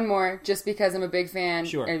out one more, just because I'm a big fan,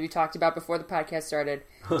 Sure. and we talked about before the podcast started.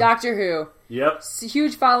 Doctor Who. Yep. It's a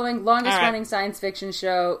huge following, longest All right. running science fiction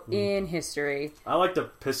show in history. I like to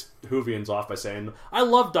piss Whovians off by saying, I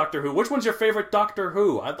love Doctor Who. Which one's your favorite Doctor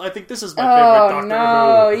Who? I think this is my favorite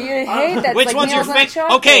Doctor Who. You hate that. Which It's like one's your nails on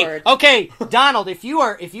a favorite? chalkboard. Okay, Donald. If you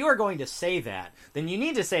are going to say that, then you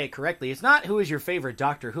need to say it correctly. It's not who is your favorite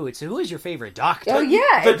Doctor Who. It's who is your favorite Doctor. Oh,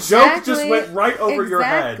 yeah, The exactly. joke just went right over your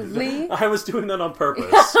head. Exactly. I was doing that on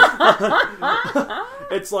purpose.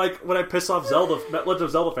 It's like when I piss off Legend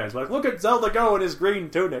of Zelda fans. Like, look at Zelda go in his green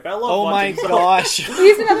tunic. I love Oh my watching Zelda. gosh.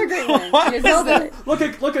 He's another great one. What Yeah, is Zelda. Look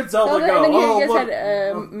at Zelda Zelda, go. and then Oh, you guys look.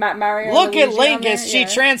 had Mario. Look and at Luigi Link on there, as she yeah.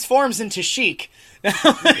 transforms into Sheik.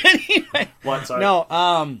 Anyway, What? Sorry. no,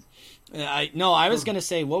 I was gonna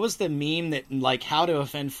say, what was the meme that like how to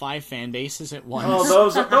offend 5 fan bases at once? Oh,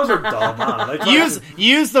 those are dumb. Huh? They try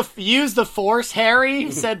use the Force,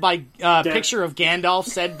 Harry, said by picture of Gandalf,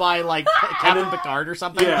 said by like Captain Picard or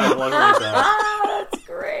something. Yeah, one like that. Ah, that's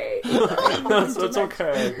great. That's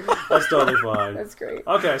okay. That's totally fine. That's great.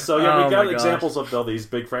 Okay, so Oh we got my examples of all these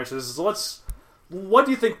big franchises. So what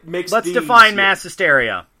do you think makes Let's these... define mass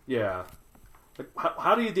hysteria. Yeah. Like,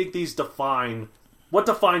 how do you think these define... What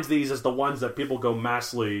defines these as the ones that people go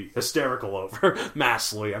massively hysterical over?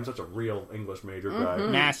 Massively. I'm such a real English major guy.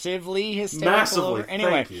 Massively hysterical. Massively. Over.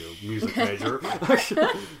 Anyway, Thank you, music major.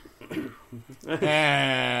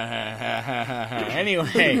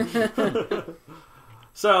 anyway.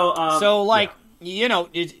 So,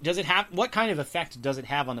 does it have what kind of effect does it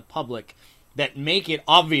have on the public that make it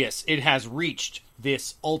obvious it has reached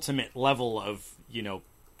this ultimate level of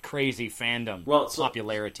crazy fandom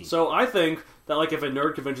popularity? So I think that like if at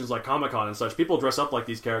nerd conventions like Comic-Con and such, people dress up like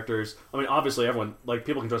these characters. I mean, obviously everyone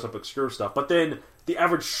people can dress up obscure stuff, but then the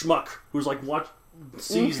average schmuck who's like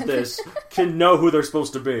sees this can know who they're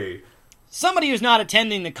supposed to be. Somebody who's not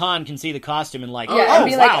attending the con can see the costume and and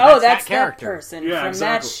be like, wow, that's that character. person Yeah, from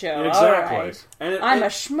exactly. that show. Exactly. All right. And I'm a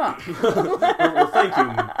schmuck. well,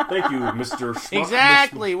 thank you, Mr. Schmuck.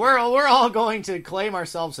 Exactly. We're all going to claim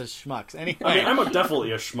ourselves as schmucks. Anyway, I mean, I'm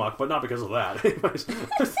definitely a schmuck, but not because of that. Anyways.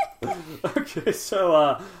 Okay,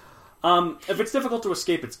 so if it's difficult to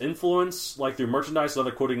escape its influence, like through merchandise and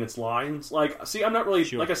other quoting its lines, I'm not really,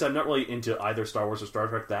 like I said, I'm not really into either Star Wars or Star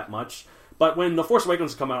Trek that much. But when The Force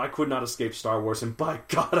Awakens come out, I could not escape Star Wars, and by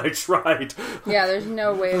God, I tried. Yeah, there's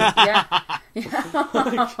no way. Yeah.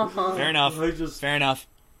 fair enough. Fair enough.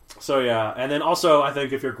 So yeah, and then also, I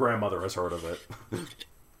think if your grandmother has heard of it.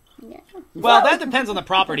 Yeah. Well, that depends on the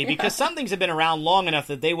property, because some things have been around long enough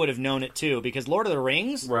that they would have known it too, because Lord of the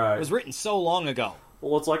Rings was written so long ago.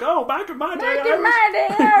 Well, it's like, oh, back in my day,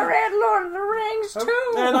 I read Lord of the Rings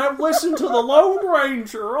too. and I listened to the Lone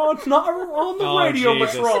Ranger on the radio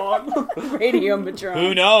Jesus. Matron. Radio Matron.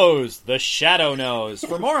 Who knows? The Shadow knows.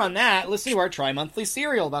 For more on that, listen to our tri-monthly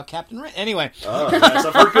serial about Captain Ritt. Anyway. Oh, yes,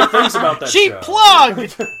 I've heard good things about that Cheap show. plug!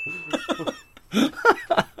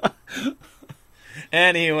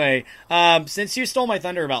 Anyway, since you stole my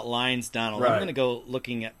thunder about lines, Donald, I'm going to go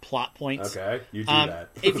looking at plot points. Okay, you do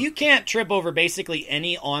that. If you can't trip over basically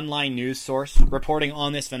any online news source reporting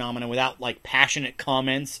on this phenomenon without, passionate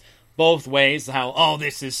comments both ways, how,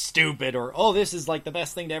 this is stupid, or, this is, the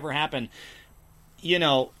best thing to ever happen,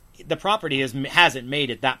 the property hasn't made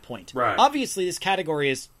it that point. Right. Obviously, this category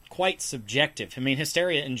is quite subjective. I mean,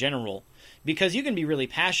 hysteria in general, because you can be really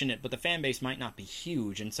passionate, but the fan base might not be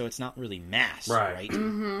huge, and so it's not really mass, right?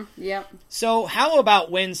 Mm-hmm. Yep. So how about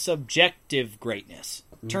when subjective greatness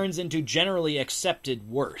turns into generally accepted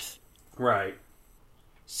worth. Right.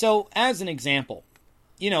 So, as an example,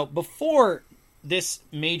 before this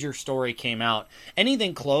major story came out,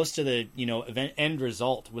 anything close to the, end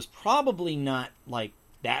result was probably not,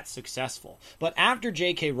 that successful. But after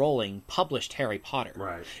J.K. Rowling published Harry Potter,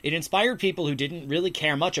 right, it inspired people who didn't really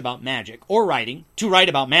care much about magic or writing to write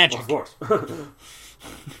about magic. Well, of course.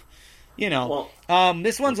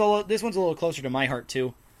 This one's a little closer to my heart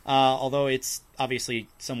too, although it's obviously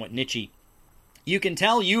somewhat nichey. You can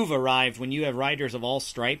tell you've arrived when you have writers of all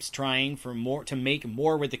stripes trying to make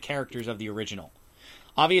more with the characters of the original.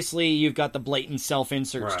 Obviously, you've got the blatant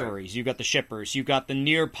self-insert stories, you've got the shippers, you've got the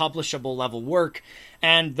near-publishable level work,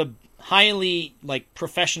 and the highly,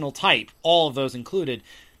 professional type, all of those included.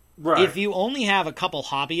 Right. If you only have a couple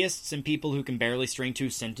hobbyists and people who can barely string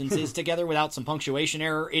two sentences together without some punctuation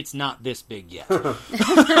error, it's not this big yet.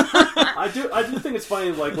 I do think it's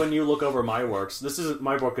funny, when you look over my works,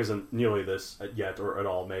 my book isn't nearly this yet, or at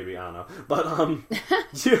all, maybe, I don't know.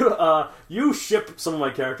 But, you ship some of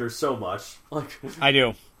my characters so much. I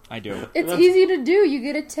do. It's easy to do. You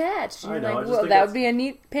get attached. You're well, that would be a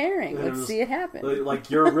neat pairing. Let's see it happen.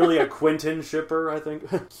 You're really a Quentin shipper, I think.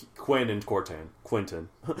 Quinn and Cortan. Quentin.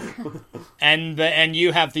 and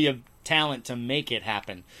you have the talent to make it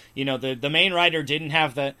happen. The main writer didn't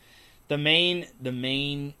have the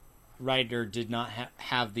main writer did not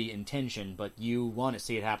have the intention, but you want to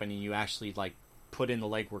see it happen, and you actually put in the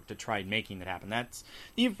legwork to try making it happen.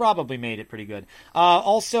 You've probably made it pretty good.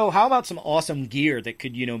 Also, how about some awesome gear that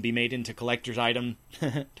could, be made into collector's item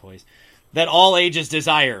toys that all ages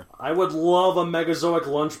desire? I would love a Megazoic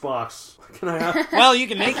lunchbox. Can I have? Well, you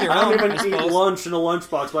can make your own. I don't even eat lunch in a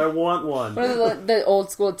lunchbox, but I want one. What are the old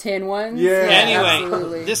school tin ones? Yeah.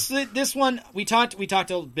 Anyway, this one we talked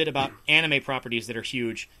a bit about anime properties that are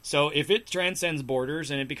huge. So if it transcends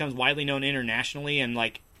borders and it becomes widely known internationally and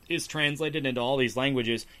is translated into all these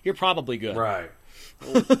languages, you're probably good. Right.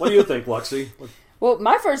 What do you think, Lexi? Well,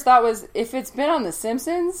 my first thought was, if it's been on The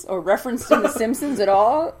Simpsons, or referenced in The Simpsons at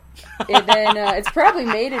all, then it's probably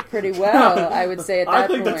made it pretty well, I would say, at that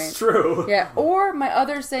point. I think that's true. Yeah, or my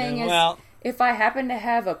other saying is, if I happen to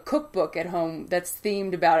have a cookbook at home that's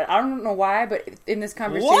themed about it, I don't know why, but in this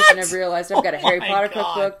conversation I've realized I've got a Harry Potter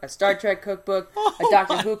cookbook, a Star Trek cookbook, a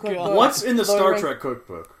Doctor Who cookbook. What's in the Star Trek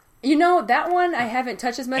cookbook? That one I haven't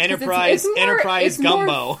touched as much. Enterprise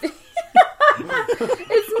Gumbo.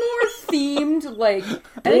 It's more themed, I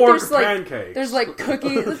think there's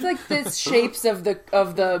cookies. It's the shapes of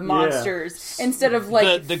the monsters instead of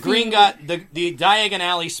the green the Diagon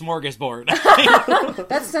Alley smorgasbord.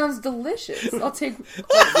 That sounds delicious. I'll take 5.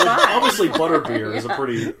 Obviously, butterbeer is a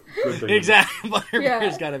pretty good thing. Exactly,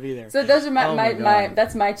 butterbeer's got to be there. So those are my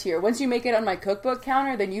that's my tier. Once you make it on my cookbook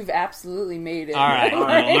counter, then you've absolutely made it. All right,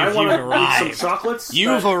 I want to eat some chocolates.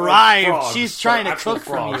 You've arrived. She's trying to cook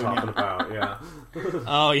for you. Yeah.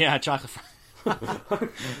 Oh yeah, chocolate.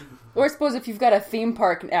 Or I suppose if you've got a theme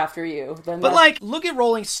park after you, then. But look at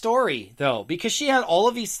Rolling's story though, because she had all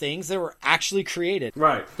of these things that were actually created.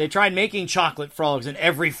 Right. They tried making chocolate frogs in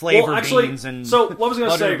every flavor beans and so what was I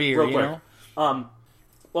going to say beer, real quick? What I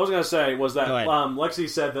was going to say was that Lexi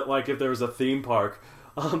said that if there was a theme park,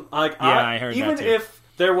 I heard even that too. if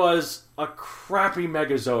there was a crappy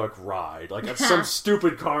Megazoic ride, at some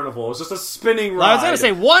stupid carnival, it was just a spinning ride. Well, I was going to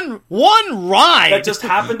say one ride that just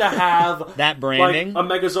happened to have that branding, a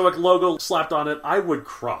Megazoic logo slapped on it. I would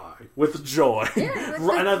cry with joy,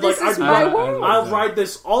 and I'll ride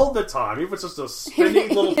this all the time, even if it's just a spinning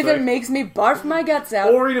little thing. If it makes me barf my guts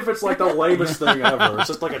out, or even if it's the lamest thing ever, it's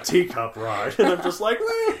just a teacup ride, and I'm just wee.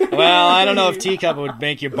 Well, I don't know if teacup would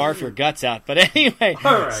make you barf your guts out, but anyway,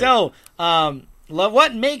 right. So.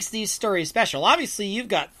 What makes these stories special? Obviously, you've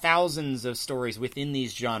got thousands of stories within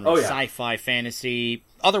these genres. Sci-fi, fantasy,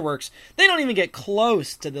 other works. They don't even get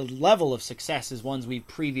close to the level of success as ones we've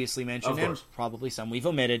previously mentioned, and probably some we've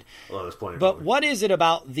omitted. Well, there's plenty. But what is it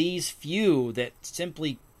about these few that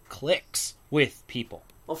simply clicks with people?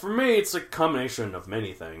 Well, for me, it's a combination of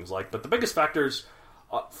many things. But the biggest factors,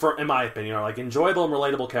 in my opinion, are enjoyable and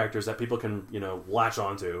relatable characters that people can, latch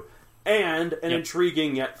onto. And an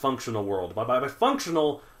intriguing yet functional world. By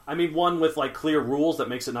functional, I mean one with clear rules that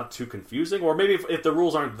makes it not too confusing, or maybe if the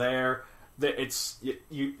rules aren't there, that it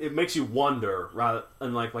makes you wonder rather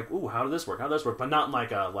than ooh, how did this work? How did this work? But not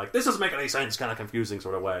this doesn't make any sense kind of confusing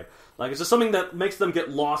sort of way. It's just something that makes them get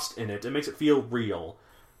lost in it. It makes it feel real.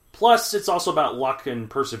 Plus, it's also about luck and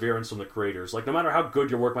perseverance from the creators. No matter how good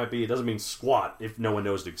your work might be, it doesn't mean squat if no one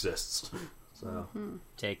knows it exists. So.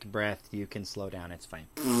 Take a breath. You can slow down. It's fine.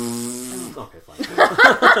 Okay, fine.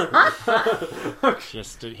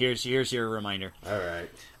 Just here's your reminder. All right.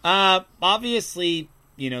 Obviously,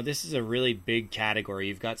 this is a really big category.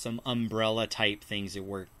 You've got some umbrella type things at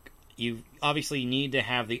work. You obviously need to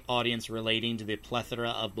have the audience relating to the plethora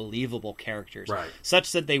of believable characters, right,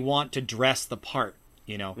 such that they want to dress the part,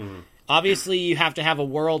 Obviously, you have to have a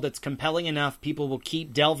world that's compelling enough. People will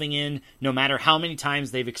keep delving in no matter how many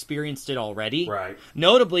times they've experienced it already. Right.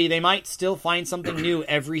 Notably, they might still find something new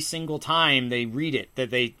every single time they read it that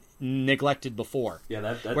they neglected before.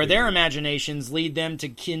 Yeah, where their imaginations lead them to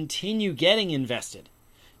continue getting invested.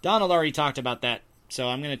 Donald already talked about that, so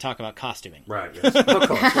I'm going to talk about costuming. Right, yes. Of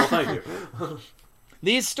course. Well, thank you.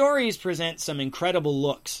 These stories present some incredible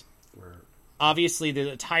looks. Obviously,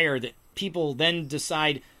 the attire that people then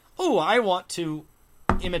decide, oh, I want to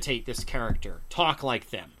imitate this character, talk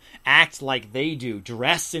like them, act like they do,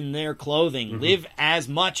 dress in their clothing, live as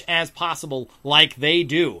much as possible like they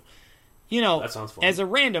do. That sounds fun. As a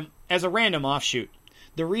random offshoot,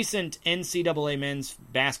 the recent NCAA men's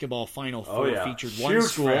basketball Final Four featured one Huge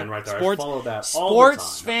school. Fan right there. I follow that sports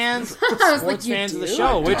all fans, I was sports like, fans you of the do?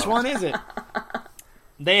 show. Which one is it?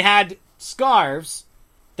 They had scarves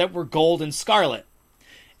that were gold and scarlet.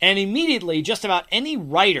 And immediately, just about any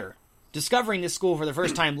writer discovering this school for the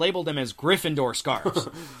first time labeled them as Gryffindor scarves.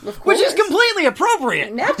 Which is completely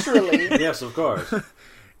appropriate. Naturally. Yes, of course.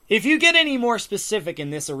 If you get any more specific in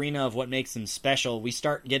this arena of what makes them special, we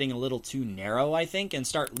start getting a little too narrow, I think, and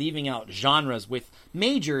start leaving out genres with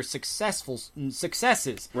major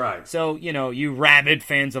successes. Right. So, you rabid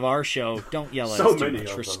fans of our show, don't yell at So us too many much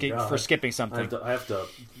of for, them, for skipping something. I have to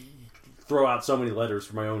throw out so many letters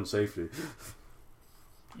for my own safety.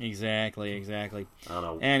 Exactly. I don't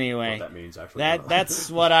know anyway, what that means, actually. That's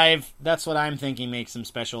what I'm thinking makes them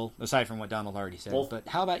special, aside from what Donald already said. Well, but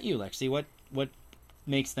how about you, Lexi? What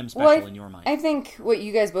makes them special in your mind? I think what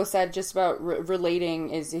you guys both said just about relating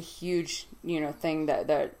is a huge, thing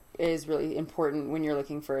that is really important when you're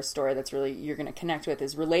looking for a story that's really you're going to connect with,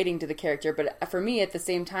 is relating to the character. But for me, at the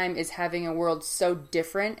same time, is having a world so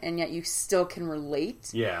different and yet you still can relate.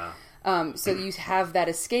 Yeah. So you have that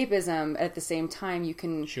escapism at the same time you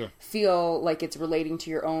can feel like it's relating to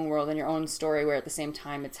your own world and your own story, where at the same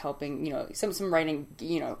time it's helping, some writing,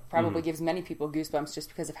 probably gives many people goosebumps just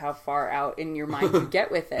because of how far out in your mind you get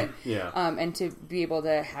with it. Yeah. And to be able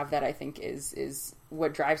to have that, I think is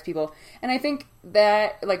what drives people. And I think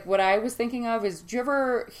that, like, what I was thinking of is, do you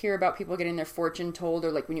ever hear about people getting their fortune told,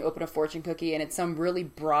 or like when you open a fortune cookie and it's some really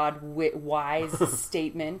broad, wise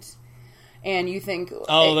statement? And you think...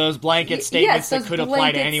 those blanket statements that could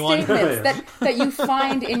apply to anyone. that you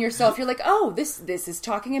find in yourself. You're like, oh, this is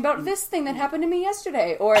talking about this thing that happened to me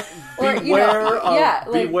yesterday. Or beware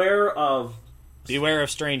of... Beware of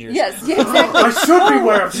strangers. Yes, yeah, exactly. I should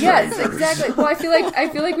beware of strangers. Yes, exactly. Well, I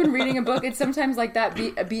feel like when reading a book, it's sometimes like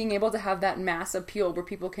that, being able to have that mass appeal where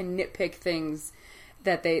people can nitpick things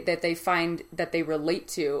that they find that they relate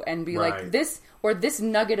to and be like, this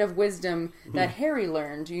nugget of wisdom that Harry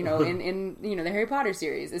learned, in the Harry Potter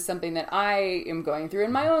series is something that I am going through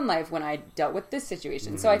in my own life when I dealt with this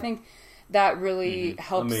situation. So I think that really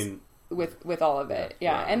helps with all of it.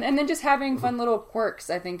 Yeah. Right. And then just having fun little quirks,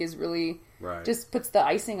 I think, is really just puts the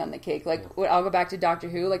icing on the cake. Like, I'll go back to Doctor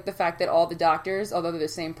Who, like the fact that all the doctors, although they're the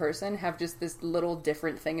same person, have just this little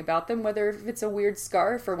different thing about them, whether if it's a weird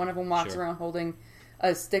scarf or one of them walks around holding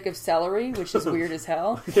a stick of celery, which is weird as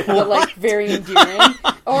hell, but like very endearing,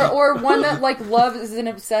 or one that like loves and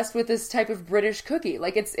obsessed with this type of British cookie.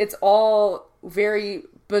 Like it's all very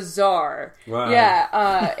bizarre,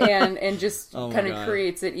 and just kind of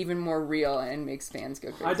creates it even more real and makes fans go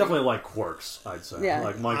crazy. I definitely like quirks. I'd say,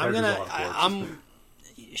 like my character's a lot of quirks.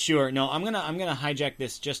 I'm gonna hijack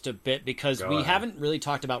this just a bit because we haven't really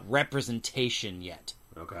talked about representation yet.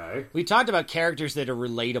 Okay. We talked about characters that are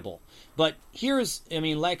relatable. But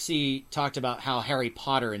Lexi talked about how Harry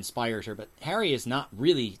Potter inspires her, but Harry is not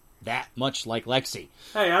really that much like Lexi.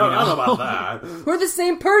 Hey, I don't know about that. We're the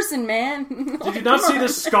same person, man. Did you not see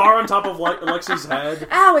this scar on top of Lexi's head?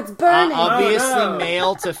 Ow, it's burning. Obviously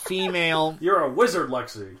male to female. You're a wizard,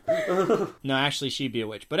 Lexi. No, actually, she'd be a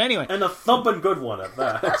witch. But anyway. And a thumping good one at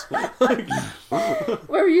that. What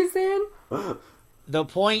were you saying? The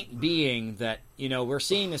point being that, we're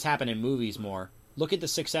seeing this happen in movies more. Look at the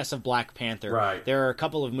success of Black Panther. Right. There are a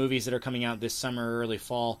couple of movies that are coming out this summer, early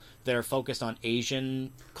fall, that are focused on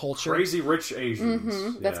Asian culture. Crazy rich Asians.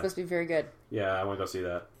 Mm-hmm. That's supposed to be very good. Yeah, I want to go see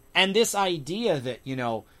that. And this idea that,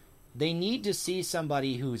 they need to see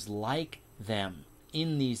somebody who's like them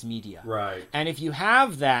in these media. Right. And if you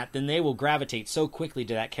have that, then they will gravitate so quickly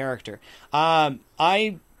to that character.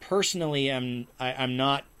 I personally I'm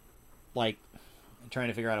not, like... trying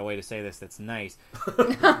to figure out a way to say this that's nice.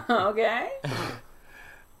 Okay.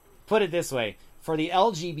 Put it this way. For the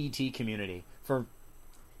LGBT community, for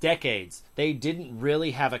decades, they didn't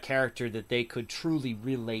really have a character that they could truly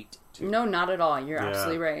relate to. No, not at all. You're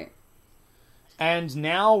absolutely right. And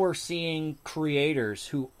now we're seeing creators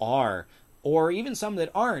who are, or even some that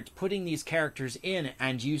aren't, putting these characters in,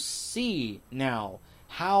 and you see now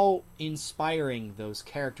how inspiring those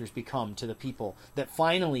characters become to the people that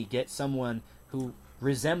finally get someone who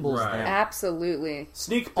resembles them. Absolutely.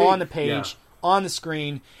 Sneak peek. On the page, on the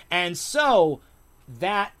screen. And so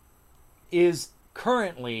that is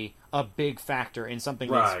currently a big factor in something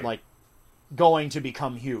that's like going to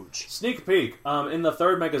become huge. Sneak peek. In the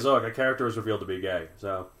third Megazoic, a character is revealed to be gay.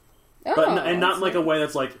 So, Oh, but and not in like a way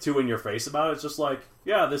that's like too in your face about it. It's just like,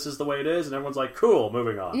 yeah, this is the way it is, and everyone's like, cool,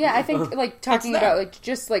 moving on. Yeah, I think like talking about like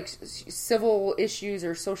just like civil issues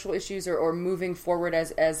or social issues or moving forward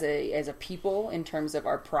as a people in terms of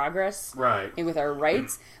our progress, right, and with our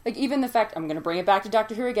rights. Like even the fact, I'm going to bring it back to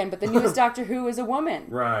Doctor Who again, but the newest Doctor Who is a woman,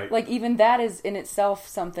 right? Like even that is in itself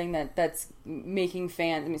something that's making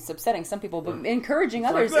fans. I mean, it's upsetting some people, but encouraging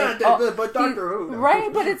others. Like, but Doctor Who,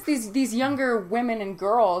 right? But it's these younger women and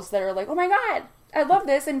girls that are like, oh my god, I love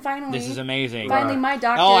this, and finally, this is amazing. Finally, my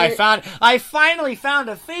doctor. Oh, I finally found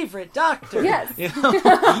a favorite doctor. Yes.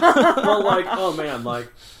 Well, like, oh man,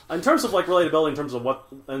 like, in terms of like relatability,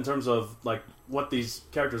 in terms of like what these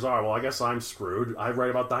characters are. Well, I guess I'm screwed. I write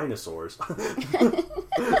about dinosaurs.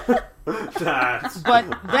 But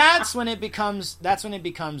that's when it becomes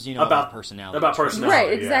about personality. About personality,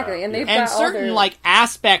 right? Exactly, yeah. And they've and got certain all like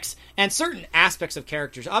aspects of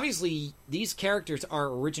characters. Obviously, these characters are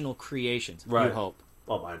original creations. Right. You hope.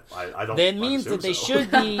 Well, I don't. That means that they should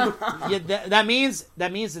be. Yeah, that means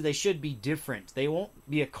that they should be different. They won't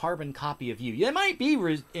be a carbon copy of you. They might be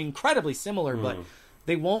incredibly similar, but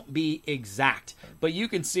they won't be exact. But you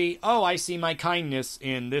can see, oh, I see my kindness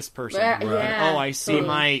in this person. Right. Yeah, oh, I see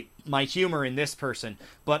my humor in this person.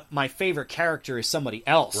 But my favorite character is somebody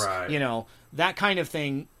else. Right. You know, that kind of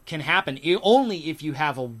thing can happen only if you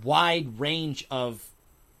have a wide range of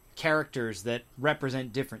characters that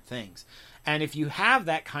represent different things. And if you have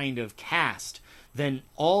that kind of cast, then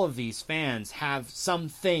all of these fans have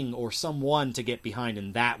something or someone to get behind,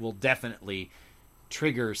 and that will definitely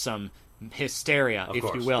trigger some hysteria, if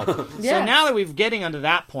you will. Yeah. So now that we're getting onto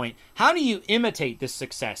that point, how do you imitate this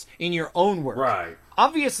success in your own work? Right.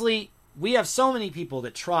 Obviously, we have so many people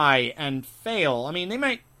that try and fail. I mean, they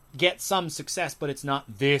might get some success, but it's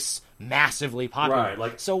not this massively popular.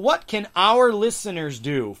 Right, so what can our listeners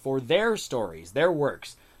do for their stories, their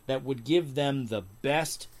works, that would give them the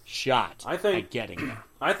best shot at getting there?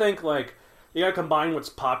 I think, like, you gotta combine what's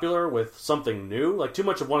popular with something new. Like, too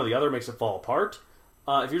much of one or the other makes it fall apart.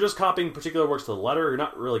 If you're just copying particular works to the letter, you're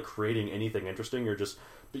not really creating anything interesting. You're just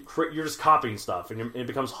copying stuff, and it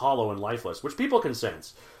becomes hollow and lifeless, which people can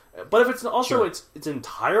sense. But if it's also it's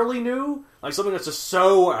entirely new, like something that's just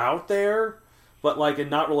so out there, but like and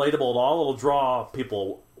not relatable at all, it'll draw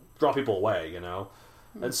people away, you know.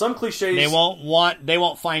 And some cliches they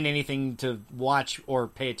won't find anything to watch or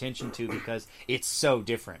pay attention to because it's so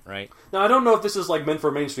different, right? Now I don't know if this is like meant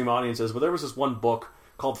for mainstream audiences, but there was this one book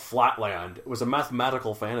called Flatland. It was a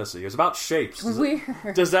mathematical fantasy. It was about shapes.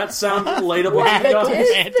 Weird. Does that sound relatable? What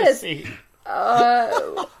is fantasy?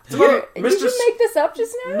 Did you make this up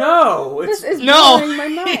just now? No, this is blowing my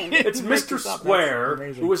mind. It's Mr. Square,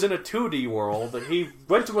 who was in a 2D world, and he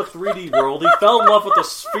went to a 3D world. He fell in love with a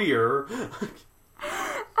sphere.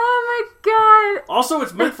 Oh my god! Also,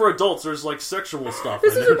 it's meant for adults. There's like sexual stuff.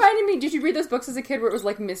 This is reminding me. Did you read those books as a kid where it was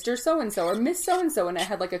like Mr. So and So or Miss So and So, and it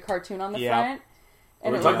had like a cartoon on the front?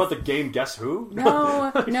 And we're talking about the game Guess Who?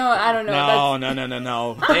 No, I don't know.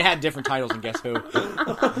 No. They had different titles in Guess Who.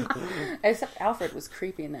 Except Alfred was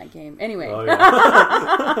creepy in that game. Anyway. Oh,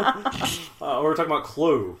 yeah. We're talking about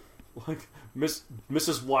Clue. Like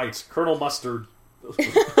Mrs. White, Colonel Mustard.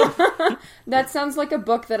 That sounds like a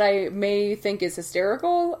book that I may think is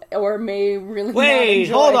hysterical or may really Wait,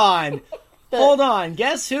 not enjoy. Hold on.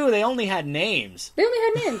 Guess Who? They only had names. They only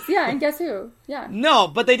had names, yeah, and Guess Who? Yeah. No,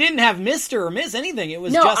 but they didn't have Mr. or Miss anything. It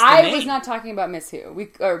was just the name. I was not talking about Miss Who.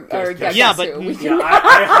 Or Guess Who.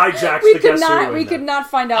 I hijacked the Guess Who. We could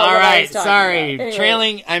not find out All what right, I was talking sorry. about. Anyway,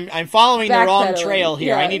 Trailing. I'm following the wrong trail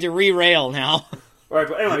here. Yeah. I need to re-rail now. Right,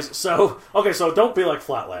 but anyways, so don't be like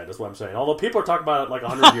Flatland, is what I'm saying. Although people are talking about it like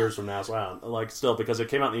 100 years from now, so I don't, like still, because it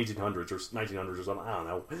came out in the 1800s or 1900s or something, I don't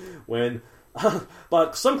know when.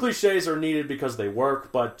 But some cliches are needed because they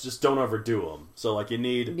work, but just don't overdo them. So like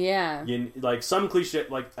some cliche,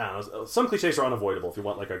 like I don't know, some cliches are unavoidable if you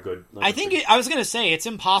want like a good. Like I was gonna say it's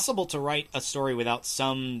impossible to write a story without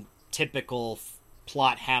some typical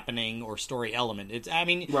plot happening or story element.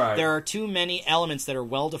 There are too many elements that are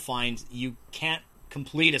well defined. You can't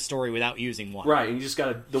complete a story without using one. Right, and you just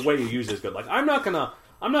gotta, the way you use it is good. Like, I'm not gonna,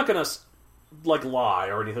 like, lie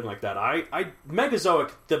or anything like that.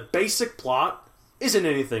 Megazoic, the basic plot isn't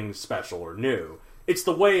anything special or new. It's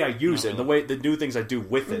the way I use it, the new things I do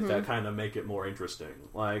with it that kind of make it more interesting.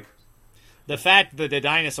 Like, the fact that the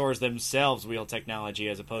dinosaurs themselves wield technology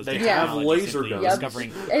as opposed to have laser guns.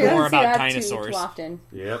 Discovering more about dinosaurs. Too often.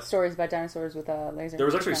 Yep. Stories about dinosaurs with laser. There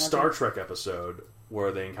was actually a technology. Star Trek episode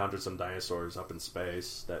where they encountered some dinosaurs up in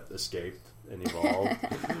space that escaped and evolved.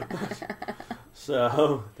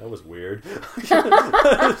 So that was weird.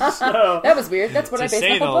 That was weird. That's what I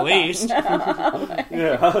based my whole book on.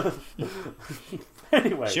 Yeah.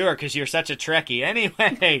 Anyway. Sure, because you're such a Trekkie.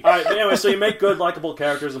 Anyway. Anyway, so you make good, likable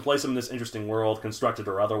characters and place them in this interesting world, constructed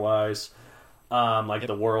or otherwise.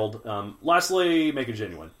 The world. Lastly, make it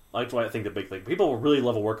genuine. That's why I think the big thing. People will really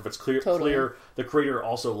love a work if it's clear. The creator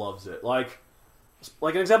also loves it. Like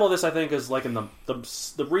an example of this, I think, is like in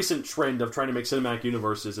the recent trend of trying to make cinematic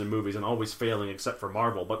universes in movies and always failing, except for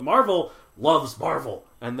Marvel. But Marvel loves Marvel,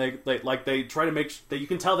 and they try to make. You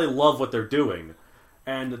can tell they love what they're doing,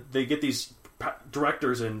 and they get these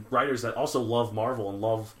directors and writers that also love Marvel and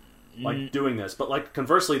love doing this. But like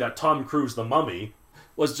conversely, that Tom Cruise The Mummy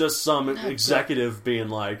was just some executive being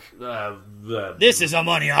like, this is a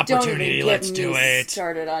money opportunity, let's do it.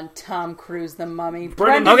 Started on Tom Cruise The Mummy.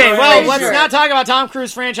 Okay, well, let's not talk about Tom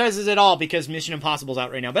Cruise franchises at all because Mission Impossible's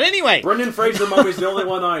out right now. But anyway, Brendan Fraser Mummy's the only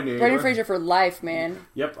one I need. Brendan Fraser for life, man.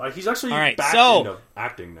 Yep, he's actually back into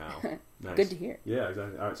acting now. Nice. Good to hear. Yeah,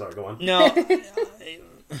 exactly. All right, sorry, go on. No.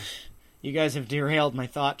 You guys have derailed my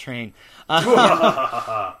thought train. No,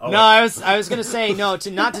 I was going to say not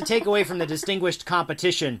to take away from the distinguished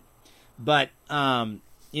competition, but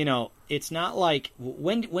it's not like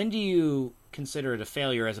when do you consider it a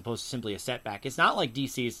failure as opposed to simply a setback? It's not like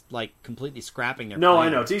DC's like completely scrapping their. No, plan.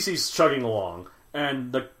 I know DC's chugging along,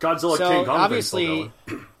 and the Godzilla King Kong obviously.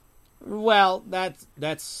 Well,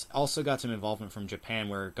 that's also got some involvement from Japan,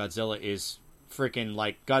 where Godzilla is. Freaking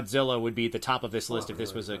like Godzilla would be the top of this list if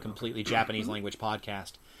this was a completely Japanese language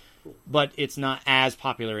podcast, but it's not as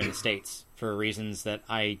popular in the States for reasons that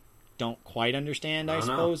I don't quite understand. I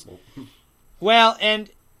suppose. Well, and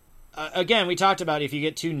again, we talked about if you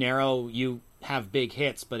get too narrow, you have big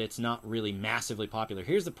hits, but it's not really massively popular.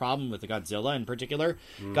 Here's the problem with the Godzilla in particular.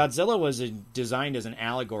 Godzilla was designed as an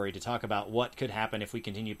allegory to talk about what could happen if we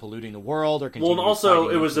continue polluting the world or continue. Well, and also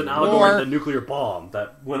it was an allegory to the nuclear bomb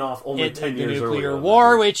that went off only 10 years earlier. The nuclear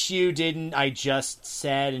war, which you didn't. I just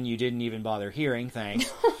said, and you didn't even bother hearing.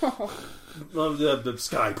 Thanks. The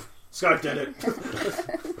Skype did it.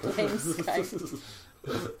 Blame Skype.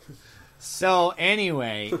 So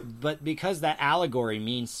anyway, but because that allegory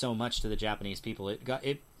means so much to the Japanese people,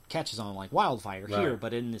 it catches on like wildfire here.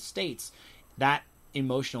 But in the States, that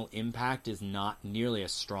emotional impact is not nearly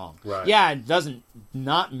as strong. Right. Yeah, it doesn't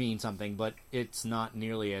not mean something, but it's not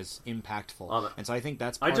nearly as impactful. And so I think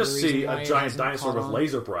that's part I just of the reason see why a giant dinosaur with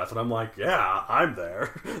laser breath, and I'm like, yeah, I'm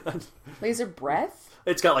there. Laser breath?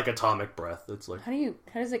 It's got like atomic breath. It's like how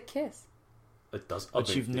does it kiss? It does.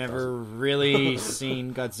 But you've never really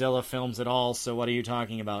seen Godzilla films at all, so what are you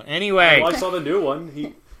talking about? Anyway. Well, I saw the new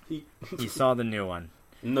one. He saw the new one.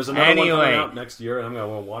 And there's another one coming out next year, and I'm going to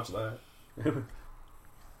want to watch that.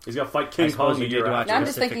 He's got to fight King Kong the year after. Now I'm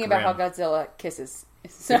just thinking about how Godzilla kisses.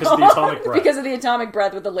 So, because of the atomic breath. Because of the atomic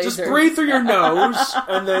breath with the laser. Just breathe through your nose,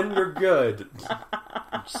 and then you're good.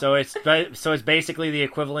 So it's basically the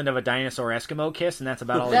equivalent of a dinosaur Eskimo kiss, and that's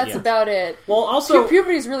about all. That's about it. Well, also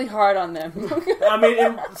puberty is really hard on them. I mean,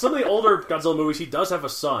 in some of the older Godzilla movies, he does have a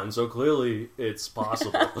son, so clearly it's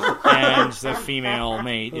possible. And the female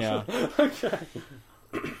mate, yeah. Okay.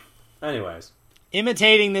 Anyways,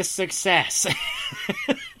 imitating this success.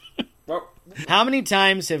 How many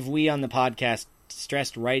times have we on the podcast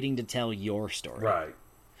stressed writing to tell your story? Right.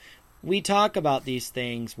 We talk about these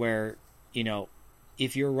things where,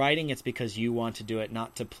 if you're writing, it's because you want to do it,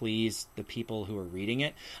 not to please the people who are reading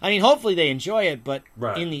it. I mean, hopefully they enjoy it, but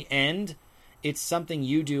in the end, it's something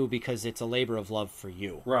you do because it's a labor of love for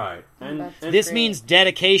you. Right. And this means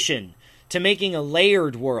dedication to making a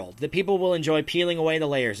layered world that people will enjoy peeling away the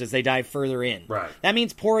layers as they dive further in. Right. That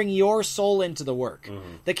means pouring your soul into the work.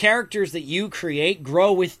 Mm-hmm. The characters that you create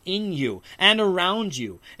grow within you and around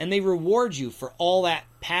you, and they reward you for all that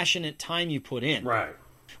passionate time you put in. Right.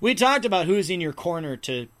 We talked about who's in your corner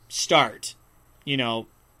to start,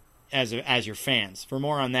 as your fans. For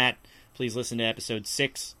more on that, please listen to episode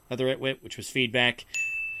 6 of The Ritwit, which was feedback,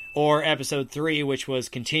 or episode 3, which was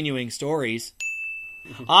continuing stories.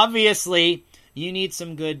 Obviously, you need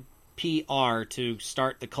some good PR to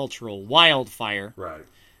start the cultural wildfire. Right.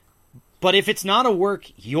 But if it's not a work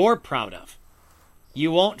you're proud of,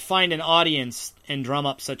 you won't find an audience and drum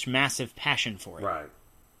up such massive passion for it. Right.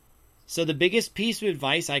 So the biggest piece of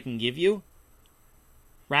advice I can give you,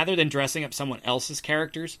 rather than dressing up someone else's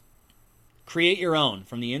characters, create your own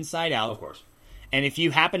from the inside out. Of course. And if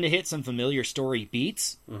you happen to hit some familiar story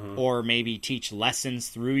beats, or maybe teach lessons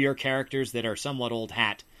through your characters that are somewhat old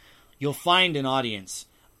hat, you'll find an audience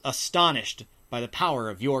astonished by the power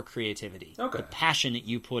of your creativity, the passion that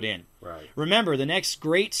you put in. Right. Remember, the next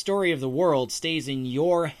great story of the world stays in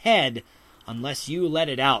your head unless you let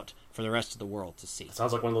it out for the rest of the world to see. It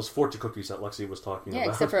sounds like one of those fortune cookies that Lexi was talking about.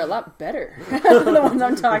 Yeah, except for a lot better than the ones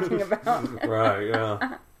I'm talking about. Right,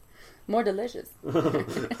 yeah. More delicious.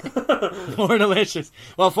 More delicious.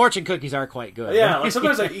 Well, fortune cookies are quite good. Yeah, like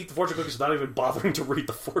sometimes I eat the fortune cookies without even bothering to read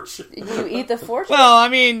the fortune. You eat the fortune? Well, I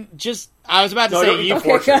mean, I was about to say you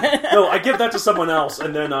fortune. No, I give that to someone else,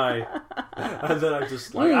 and then I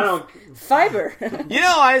just like I don't fiber.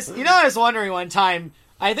 I was wondering one time.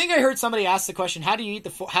 I think I heard somebody ask the question, "How do you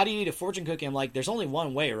eat a fortune cookie?" I'm like, "There's only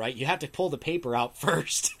one way, right? You have to pull the paper out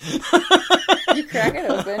first." You crack it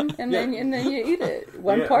open and then you eat it.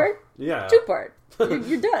 One part, 2 part.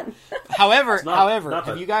 You're done. However,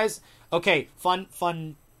 have you guys? Okay,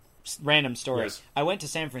 fun, random story. Yes. I went to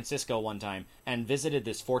San Francisco one time and visited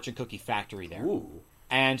this fortune cookie factory there. Ooh.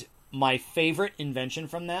 And my favorite invention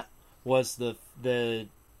from that was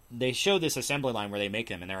they showed this assembly line where they make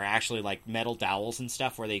them, and they're actually like metal dowels and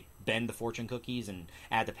stuff where they bend the fortune cookies and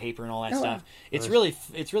add the paper and all that stuff. It's really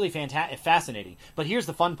fascinating. But here's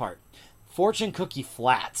the fun part: fortune cookie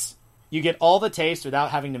flats. You get all the taste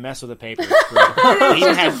without having to mess with the paper.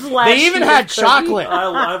 They even had chocolate.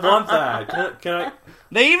 I want that. Can I?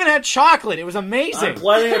 They even had chocolate. It was amazing. I'm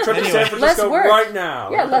planning a trip to San Francisco right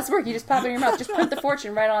now. Yeah, less work. You just pop it in your mouth. Just print the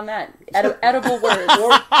fortune right on that. Edible words.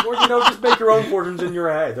 Or just make your own fortunes in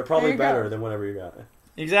your head. They're probably better than whatever you got.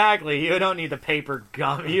 Exactly. You don't need the paper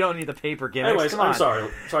gum. You don't need the paper gimmicks. Anyways, Come on. I'm sorry,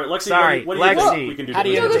 Lexi. What do you think we can do? How do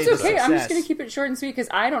you that's taste okay. success? I'm just going to keep it short and sweet because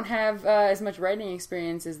I don't have as much writing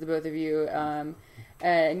experience as the both of you.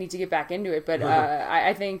 I need to get back into it, but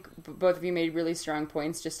I think both of you made really strong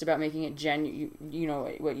points just about making it you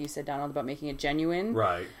know what you said, Donald, about making it genuine.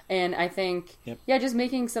 Right. And I think, just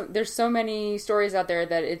making there's so many stories out there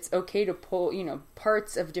that it's okay to pull,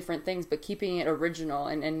 parts of different things, but keeping it original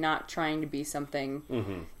and not trying to be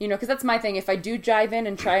something, because that's my thing. If I do dive in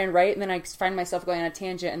and try and write, and then I find myself going on a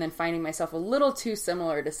tangent and then finding myself a little too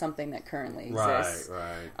similar to something that currently exists.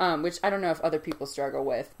 Right. Which I don't know if other people struggle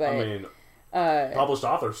with, but... I mean... published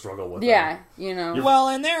authors struggle with that. Well,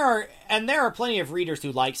 and there are plenty of readers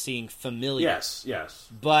who like seeing familiar. Yes.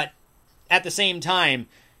 But at the same time,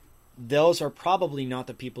 those are probably not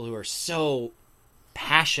the people who are so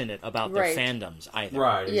passionate about their fandoms either.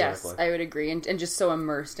 Right, exactly. Yes, I would agree. And just so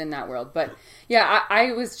immersed in that world. But yeah,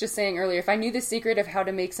 I was just saying earlier, if I knew the secret of how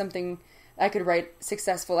to make something I could write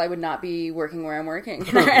successful, I would not be working where I'm working.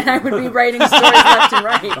 And I would be writing stories left and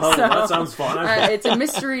right. Oh, so, that sounds fun. It's a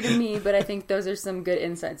mystery to me, but I think those are some good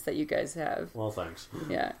insights that you guys have. Well, thanks.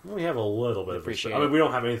 Yeah. We have a little bit of appreciate. I mean, we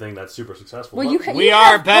don't have anything that's super successful. Well, we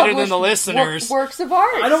are better than the listeners. Works of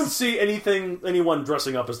art. I don't see anyone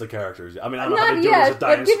dressing up as the characters. I mean, I don't know how Not they do it yet, as a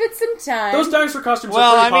dinosaur. but give it some time. Those dinosaur costumes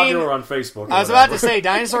are pretty popular on Facebook. I was about to say,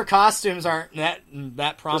 dinosaur costumes aren't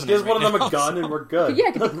that prominent. Just give one of them a gun and we're good. Yeah,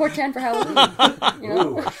 get the Cortan for Halloween.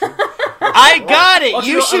 Ooh. I got it.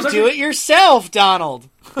 You should do it yourself, Donald.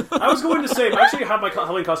 I was going to say, I actually have my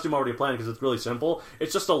Halloween costume already planned because it's really simple.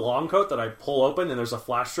 It's just a long coat that I pull open and there's a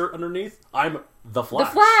Flash shirt underneath. I'm the Flash.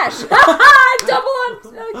 The Flash! Not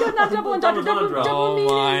double entendre, double meaning. Oh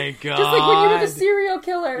my god. Just like when you were the serial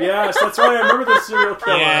killer. Yes, that's right. I remember the serial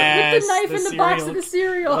killer. Yes, with the knife in the box of the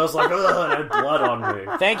cereal. I was like, ugh, and I had blood on me.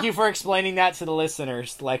 Thank you for explaining that to the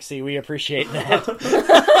listeners, Lexi. We appreciate that.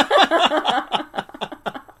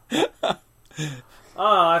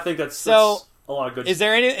 I think that's a lot of good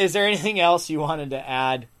stuff. Is there anything else you wanted to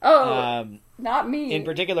add? Not me. In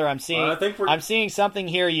particular, I'm seeing something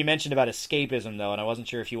here you mentioned about escapism, though, and I wasn't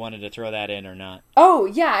sure if you wanted to throw that in or not. Oh,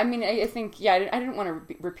 yeah. I mean, I think, I didn't want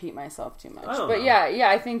to repeat myself too much. But yeah,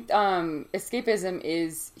 I think escapism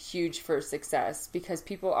is huge for success because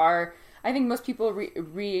people are... I think most people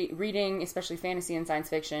reading, especially fantasy and science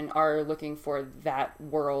fiction, are looking for that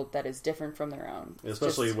world that is different from their own.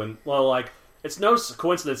 Especially it's no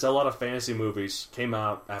coincidence that a lot of fantasy movies came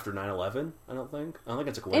out after 9/11, I don't think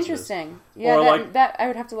it's a coincidence. Interesting. Yeah, that I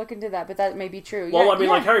would have to look into that, but that may be true. Well,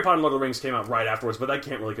 like Harry Potter and Lord of the Rings came out right afterwards, but I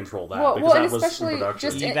can't really control that because that was in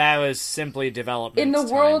production. That was simply development. In the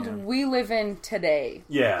world we live in today,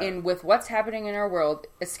 with what's happening in our world,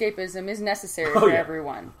 escapism is necessary for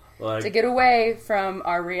everyone. Like, to get away from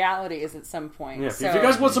our realities at some point. Yeah, So, if you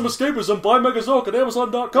guys want some escapism, buy Megazork at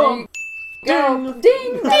Amazon.com. go.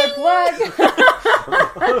 Ding! Another plug!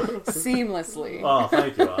 Seamlessly. Oh,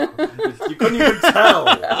 thank you. You couldn't even tell.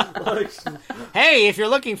 Like, Hey, if you're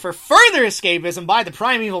looking for further escapism, buy the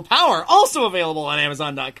Primeval Power, also available on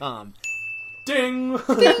Amazon.com. ding!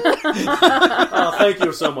 Oh, thank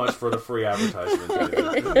you so much for the free advertisement.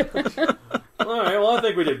 Alright, well, I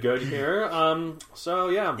think we did good here. So,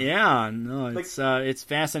 yeah. Yeah, no, it's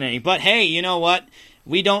fascinating. But hey, you know what?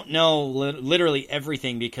 We don't know literally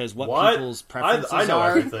everything because what people's preferences I know are.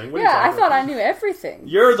 everything. What are you Yeah, I talking thought about? I knew everything.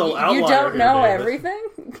 You're the outlier. You don't here, know David.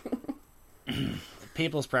 everything?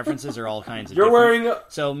 People's preferences are all kinds of You're different. wearing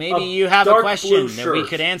So maybe a you have a dark question blue that we shirt.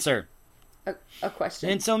 could answer. A question.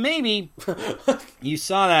 And so maybe you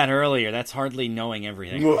saw that earlier. That's hardly knowing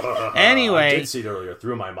everything. I Anyway. did see it earlier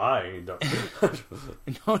through my mind.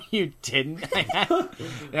 No, you didn't.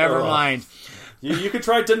 Never mind. You can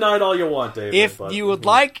try to deny it all you want, David. If but, you would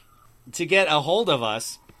like to get a hold of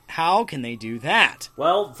us, how can they do that?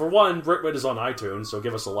 Well, for one, Britwit is on iTunes, so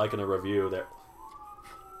give us a like and a review there.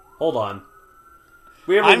 Hold on.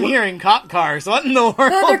 We have I'm hearing cop cars. What in the world?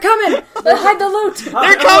 Oh, they're coming! Hide the loot!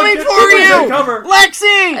 They're coming for you! Cover.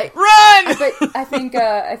 Lexi, run! But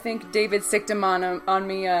I think David sicked him on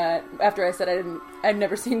me after I said I'd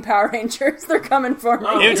never seen Power Rangers. They're coming for me.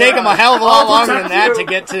 It would take them a hell of a lot I'll longer than protect that you. to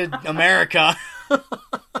get to America. Well,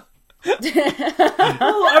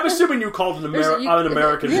 I'm assuming you called an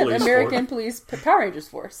American police American force. police Power Rangers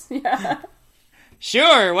force. Yeah.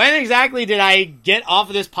 Sure, when exactly did I get off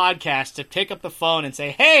of this podcast to pick up the phone and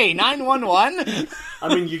say, hey, 911?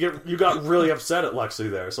 I mean, you got really upset at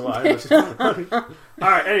Lexi there, so I understand.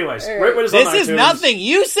 Alright, anyways. Britwit is on This is iTunes. nothing.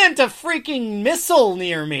 You sent a freaking missile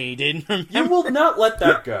near me, didn't you? You will not let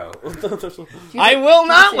that go. I will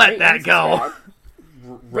not let Rate that and go. subscribe.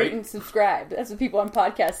 Rate and subscribe. That's what people on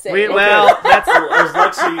podcasts say. Well, that's As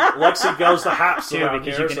Lexi goes to haps too, around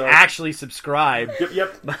because here, you can so... actually subscribe.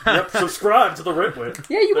 Yep. Subscribe to the Ritwit.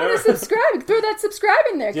 Yeah, you want to subscribe. Throw that subscribe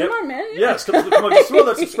in there. Yep. Come on, man. Yes, come on, just throw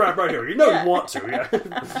that subscribe right here. You know you want to,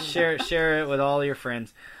 yeah. Share it with all your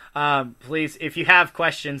friends. Please, if you have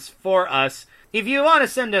questions for us, if you want to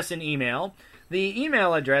send us an email, the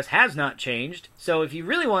email address has not changed. So if you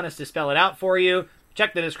really want us to spell it out for you,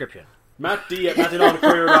 check the description. MattD at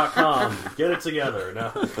MattDonCourier.com. Get it together.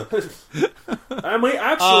 No. And we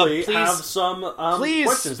actually please- have some Please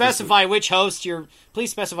questions specify which host you're.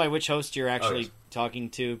 Please specify which host you're actually yes.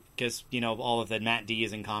 talking to, because all of the Matt D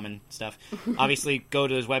is in common stuff. Obviously, go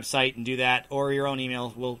to his website and do that, or your own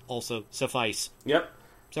email will also suffice. Yep.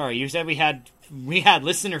 Sorry, you said we had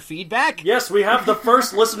listener feedback. Yes, we have the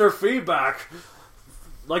first listener feedback.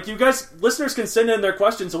 Like, you guys, listeners can send in their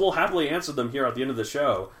questions, and we'll happily answer them here at the end of the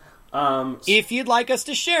show. If you'd like us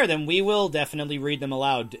to share them, we will definitely read them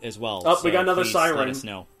aloud as well. Oh, so we got another please siren. Let us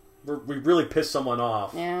know. We really pissed someone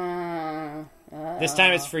off. Yeah. This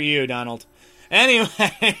time it's for you, Donald. Anyway,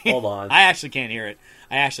 Hold on. I actually can't hear it.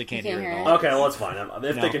 I actually can't You hear can't it hear at all. Okay, well, that's fine.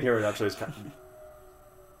 If No. they can hear it, actually, it's kind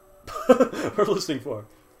of... We're listening for.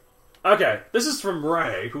 Okay, this is from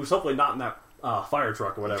Ray, who's hopefully not in that fire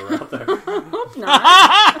truck or whatever out there.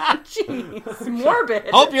 Jeez. Morbid.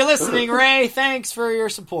 Hope you're listening, Ray. Thanks for your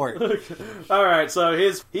support. Alright, so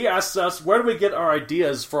he asks us, where do we get our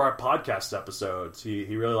ideas for our podcast episodes?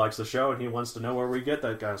 He really likes the show, and he wants to know where we get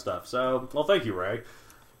that kind of stuff. So, well, thank you, Ray.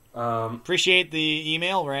 Appreciate the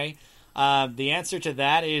email, Ray. The answer to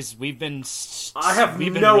that is we've been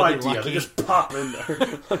No really idea. lucky. They just pop in there.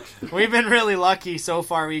 We've been really lucky so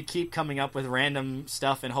far. We keep coming up with random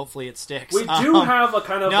stuff, and hopefully it sticks. We do have a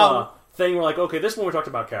kind of no. thing where, like, okay, this one we talked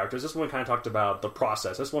about characters, this one we kind of talked about the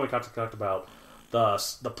process, this one we kind of talked about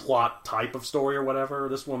the plot type of story or whatever,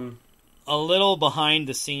 this one... A little behind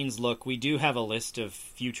the scenes look, we do have a list of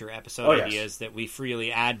future episode ideas that we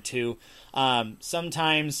freely add to.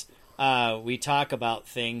 Sometimes we talk about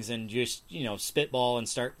things and just, spitball and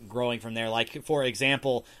start growing from there. Like, for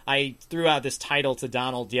example, I threw out this title to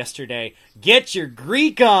Donald yesterday, Get Your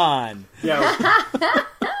Greek On! Yeah,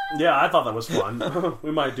 yeah, I thought that was fun.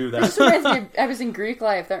 We might do that. This reminds me of, I was in Greek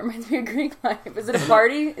life. That reminds me of Greek life. Is it a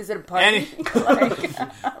party? Is it a party?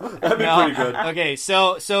 That'd be pretty good. Okay,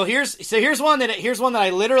 so here's one that I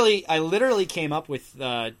literally came up with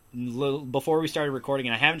before we started recording,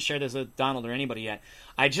 and I haven't shared this with Donald or anybody yet.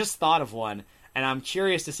 I just thought of one, and I'm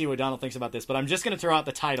curious to see what Donald thinks about this. But I'm just going to throw out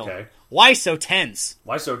the title. Okay. Why so tense?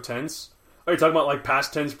 Why so tense? Are you talking about, like,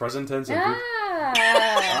 past tense, present tense? And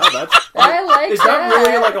Ah, that's... I like Is that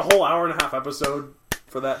really, like, a whole hour and a half episode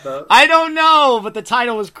for that, though? I don't know, but the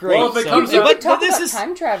title was great. Well, if it so- comes We out- could talk this about is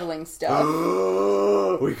time traveling stuff.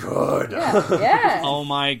 We could. Yeah. oh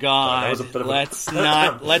my That god! was a bit of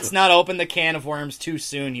a- Let's not open the can of worms too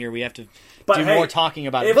soon. Here we have to But do hey, more talking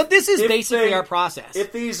about it. if- But this is if basically they- our process.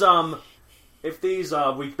 If these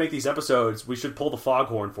we make these episodes, we should pull the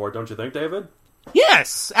foghorn for it, don't you think, David?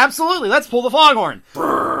 Yes, absolutely. Let's pull the foghorn. Do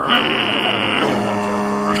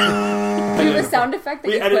you have a sound effect that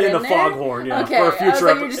We you edit put in in a there? foghorn, yeah, Okay, for a I was future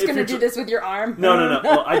like, you're just going to future- do this with your arm. No.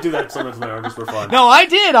 Well, I do that sometimes with my arm just for fun. No, I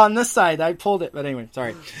did on this side. I pulled it, but anyway,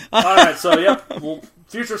 sorry. All right, so yep, well,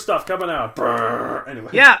 future stuff coming out. Brrr. Anyway.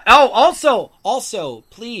 Yeah. Oh, also,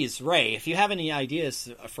 please, Ray, if you have any ideas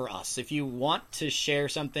for us, if you want to share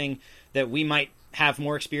something that we might have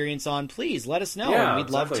more experience on, please let us know. Yeah, and we'd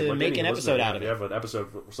love exactly. to Like make any an episode listener, out of If it. you have an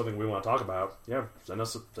episode for something we want to talk about, yeah, send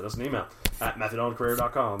us an email at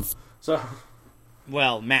MatthewDonaldCareer.com. So,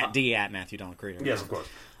 Well, Matt D at Matthew Donald Creator. yes, of course.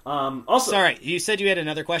 Also, Sorry, you said you had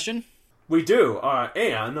another question? we do.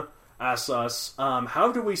 Anne asks us,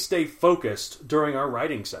 how do we stay focused during our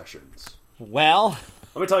writing sessions? Well,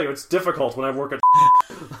 Let me tell you, it's difficult when I work at.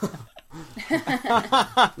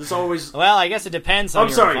 There's always. well, I guess it depends on I'm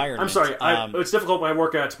your sorry. environment. I'm sorry. It's difficult when I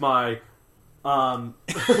work at my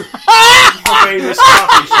famous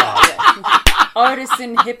coffee shop.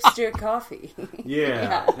 Artisan hipster coffee.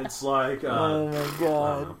 Yeah, it's like. Oh my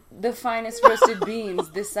god. The finest roasted beans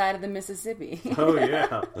this side of the Mississippi. Oh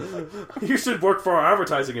yeah, you should work for our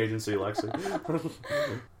advertising agency, Lexi.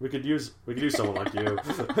 we could use someone like you.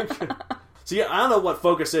 See, I don't know what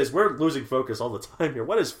focus is. We're losing focus all the time here.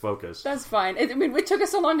 What is focus? That's fine. It took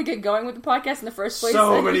us so long to get going with the podcast in the first place.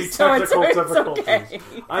 So many technical it's difficulties. okay.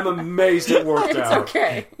 I'm amazed it worked It's out.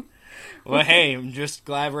 okay. Well, hey, I'm just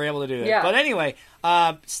glad we're able to do it. Yeah. But anyway,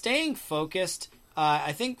 staying focused,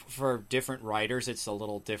 I think for different writers, it's a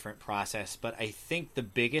little different process. But I think the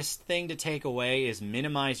biggest thing to take away is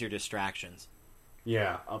minimize your distractions.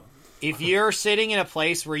 Yeah. If you're sitting in a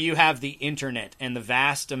place where you have the internet and the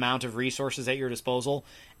vast amount of resources at your disposal,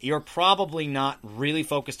 you're probably not really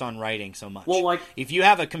focused on writing so much. Well, like- if you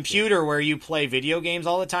have a computer where you play video games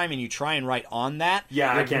all the time and you try and write on that,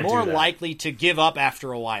 Yeah, I you're can't more do that. likely to give up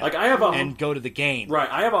after a while. Like, I have a- and go to the game. Right,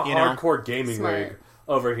 I have a You know? hardcore gaming Smart. rig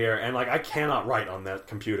over here, and like I cannot write on that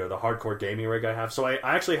computer, the hardcore gaming rig I have. So I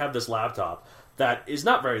actually have this laptop that is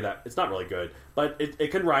not it's not really good, but it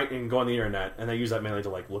can write and go on the internet, and I use that mainly to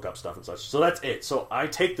like look up stuff and such. So that's it. So I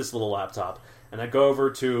take this little laptop and I go over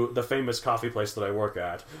to the famous coffee place that I work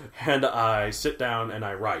at, and I sit down and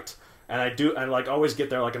I write. And I like always get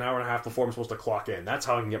there like an hour and a half before I'm supposed to clock in. That's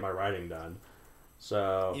how I can get my writing done.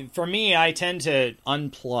 So For me, I tend to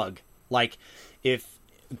unplug. Like,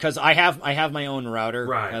 because I have my own router.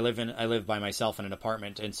 Right. I live by myself in an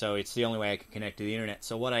apartment, and so it's the only way I can connect to the internet.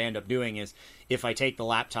 So what I end up doing is, if I take the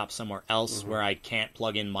laptop somewhere else where I can't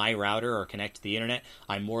plug in my router or connect to the internet,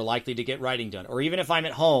 I'm more likely to get writing done. Or even if I'm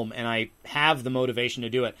at home and I have the motivation to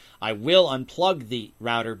do it, I will unplug the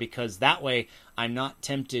router, because that way I'm not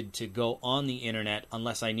tempted to go on the internet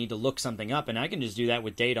unless I need to look something up, and I can just do that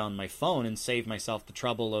with data on my phone and save myself the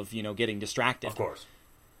trouble of, getting distracted. of course.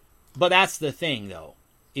 But that's the thing, though.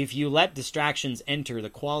 If you let distractions enter, the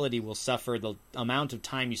quality will suffer. The amount of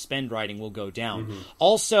time you spend writing will go down.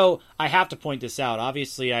 Also, I have to point this out.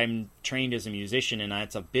 Obviously, I'm trained as a musician, and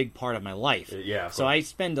it's a big part of my life. Yeah, of So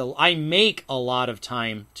course. I make a lot of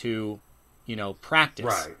time to, practice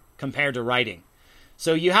Right. compared to writing.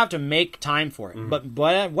 So you have to make time for it. But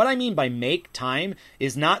what I mean by make time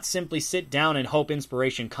is not simply sit down and hope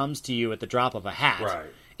inspiration comes to you at the drop of a hat. Right.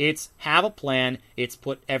 It's have a plan. It's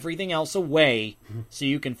put everything else away so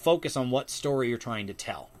you can focus on what story you're trying to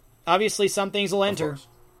tell. Obviously, some things will enter. course.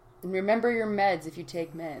 And remember your meds if you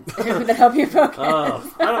take meds. that help you focus.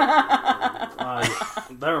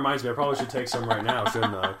 That reminds me, I probably should take some right now,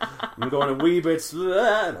 shouldn't I? I'm going a wee bit.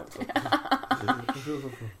 No.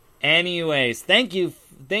 Anyways, thank you,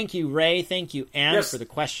 Ray. Thank you, Anne, Yes. for the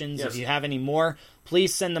questions. Yes. If you have any more,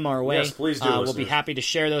 please send them our way. Yes, please do, We'll be listeners. happy to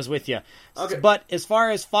share those with you. Okay. But as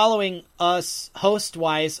far as following us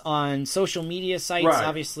host-wise on social media sites, Right.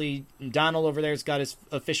 obviously Donald over there's got his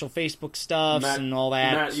official Facebook stuff and all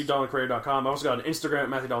that. MatthewDonaldCreator.com. I also got an Instagram at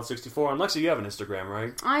MatthewDonald64. And Lexi, you have an Instagram,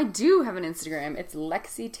 right? I do have an Instagram. It's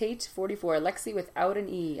Lexi Tate44. Lexi without an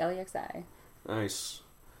E. Lexi. Nice.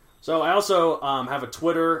 So I also have a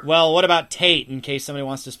Twitter. Well, what about Tate, in case somebody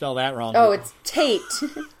wants to spell that wrong? Oh, it's Tate.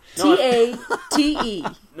 T-A-T-E.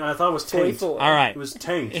 No, I thought it was Taint. 44. All right. It was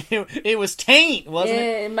Taint. It was Taint, wasn't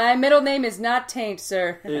it? My middle name is not Taint,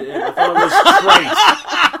 sir. I thought it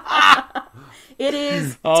was Straight. It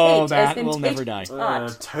is Oh, Tate, that as in will Tate never die.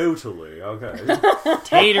 Tot. Totally. Okay.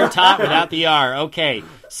 Tater tot without the R. Okay.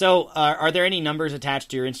 So, are there any numbers attached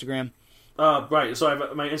to your Instagram? Right,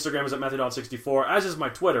 so my Instagram is at Matthew64, as is my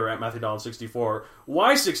Twitter at Matthew64.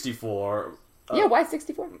 Why64? Yeah, why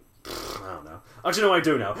 64? I don't know. Actually, no, I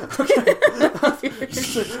do know.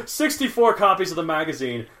 64 copies of the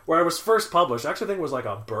magazine where I was first published. I actually think it was like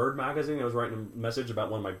a bird magazine. I was writing a message about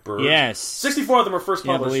one of my birds. Yes. 64 of them were first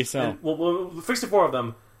Yeah, I published. believe so. And, well, 64 of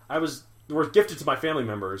them were gifted to my family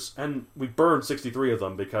members, and we burned 63 of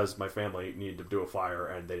them because my family needed to do a fire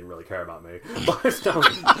and they didn't really care about me. But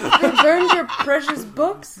You burned your precious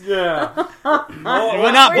books? yeah.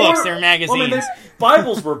 Well, not books, they're magazines. Well, I mean,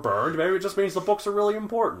 Bibles were burned. Maybe it just means the books are really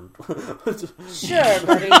important. Sure,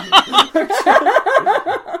 buddy.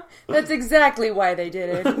 That's exactly why they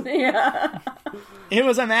did it. Yeah. It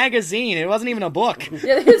was a magazine. It wasn't even a book.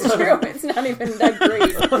 Yeah, it's true. It's not even that great.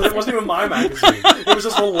 It wasn't even my magazine. It was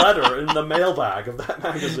just a letter in the mailbag of that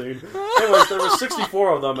magazine. Anyways, there were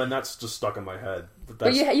 64 of them, and that's just stuck in my head.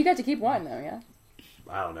 But you got to keep one, though, yeah?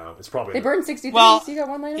 I don't know. It's probably... They burned 63, Well, so you got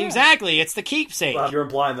one laying around. exactly. It's the keepsake. Well, you're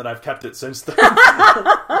implying that I've kept it since then.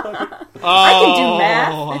 I can do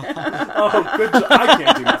math. Oh, good job. I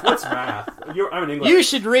can't do math. What's math? I'm an English... You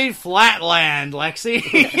should read Flatland, Lexi.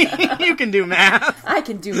 You can do math. I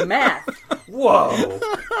can do math. Whoa.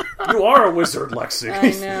 You are a wizard, Lexi.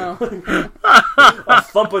 I know. A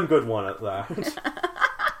thumping good one at that.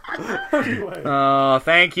 Anyway. Oh,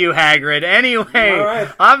 thank you, Hagrid. Anyway, All right.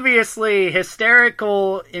 obviously,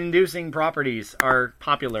 hysterical-inducing properties are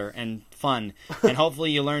popular and fun, and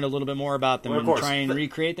hopefully you learned a little bit more about them Well, of and course. try and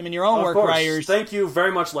recreate them in your own Of work, course. writers. Thank you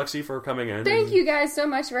very much, Lexi, for coming in. Thank you guys so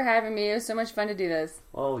much for having me. It was so much fun to do this.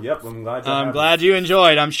 Oh, yep. I'm glad. I'm glad you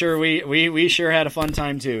enjoyed. I'm sure we sure had a fun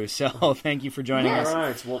time too. So thank you for joining Yes. us. All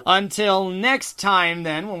right. Well, Until next time,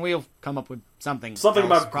 then, when we'll come up with something else,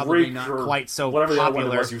 about probably Greek not or quite so whatever the other one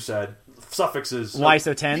popular. was you said. Suffixes. Why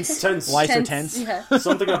so tense? Tense. Why so tense? Yeah.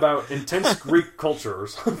 Something about intense Greek culture or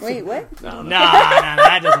something. Wait, what? No,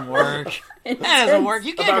 that doesn't work. That doesn't work.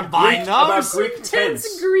 You can't combine About those. Greek Tense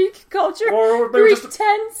tense. Greek culture. Or maybe Greek just-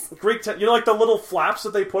 tense. Greek tent. You know, like the little flaps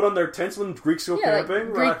that they put on their tents when Greeks go Yeah,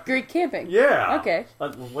 camping? like Greek camping. Yeah. Okay.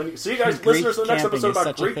 See you guys, Greek listeners, to the next camping episode is about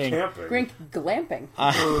such a Greek thing. camping. Greek glamping.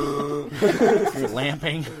 You're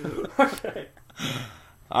lamping.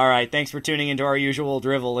 All right, thanks for tuning into our usual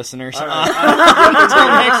drivel, listeners. All Until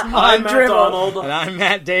right. next I'm time, Matt drivel. Donald. And I'm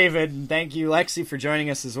Matt David. And thank you, Lexi, for joining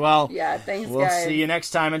us as well. Yeah, thanks, We'll guys. see you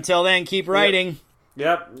next time. Until then, keep writing.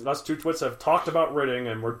 Yep, us two twits have talked about ridding,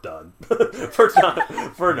 and we're done.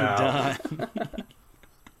 For now.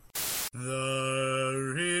 The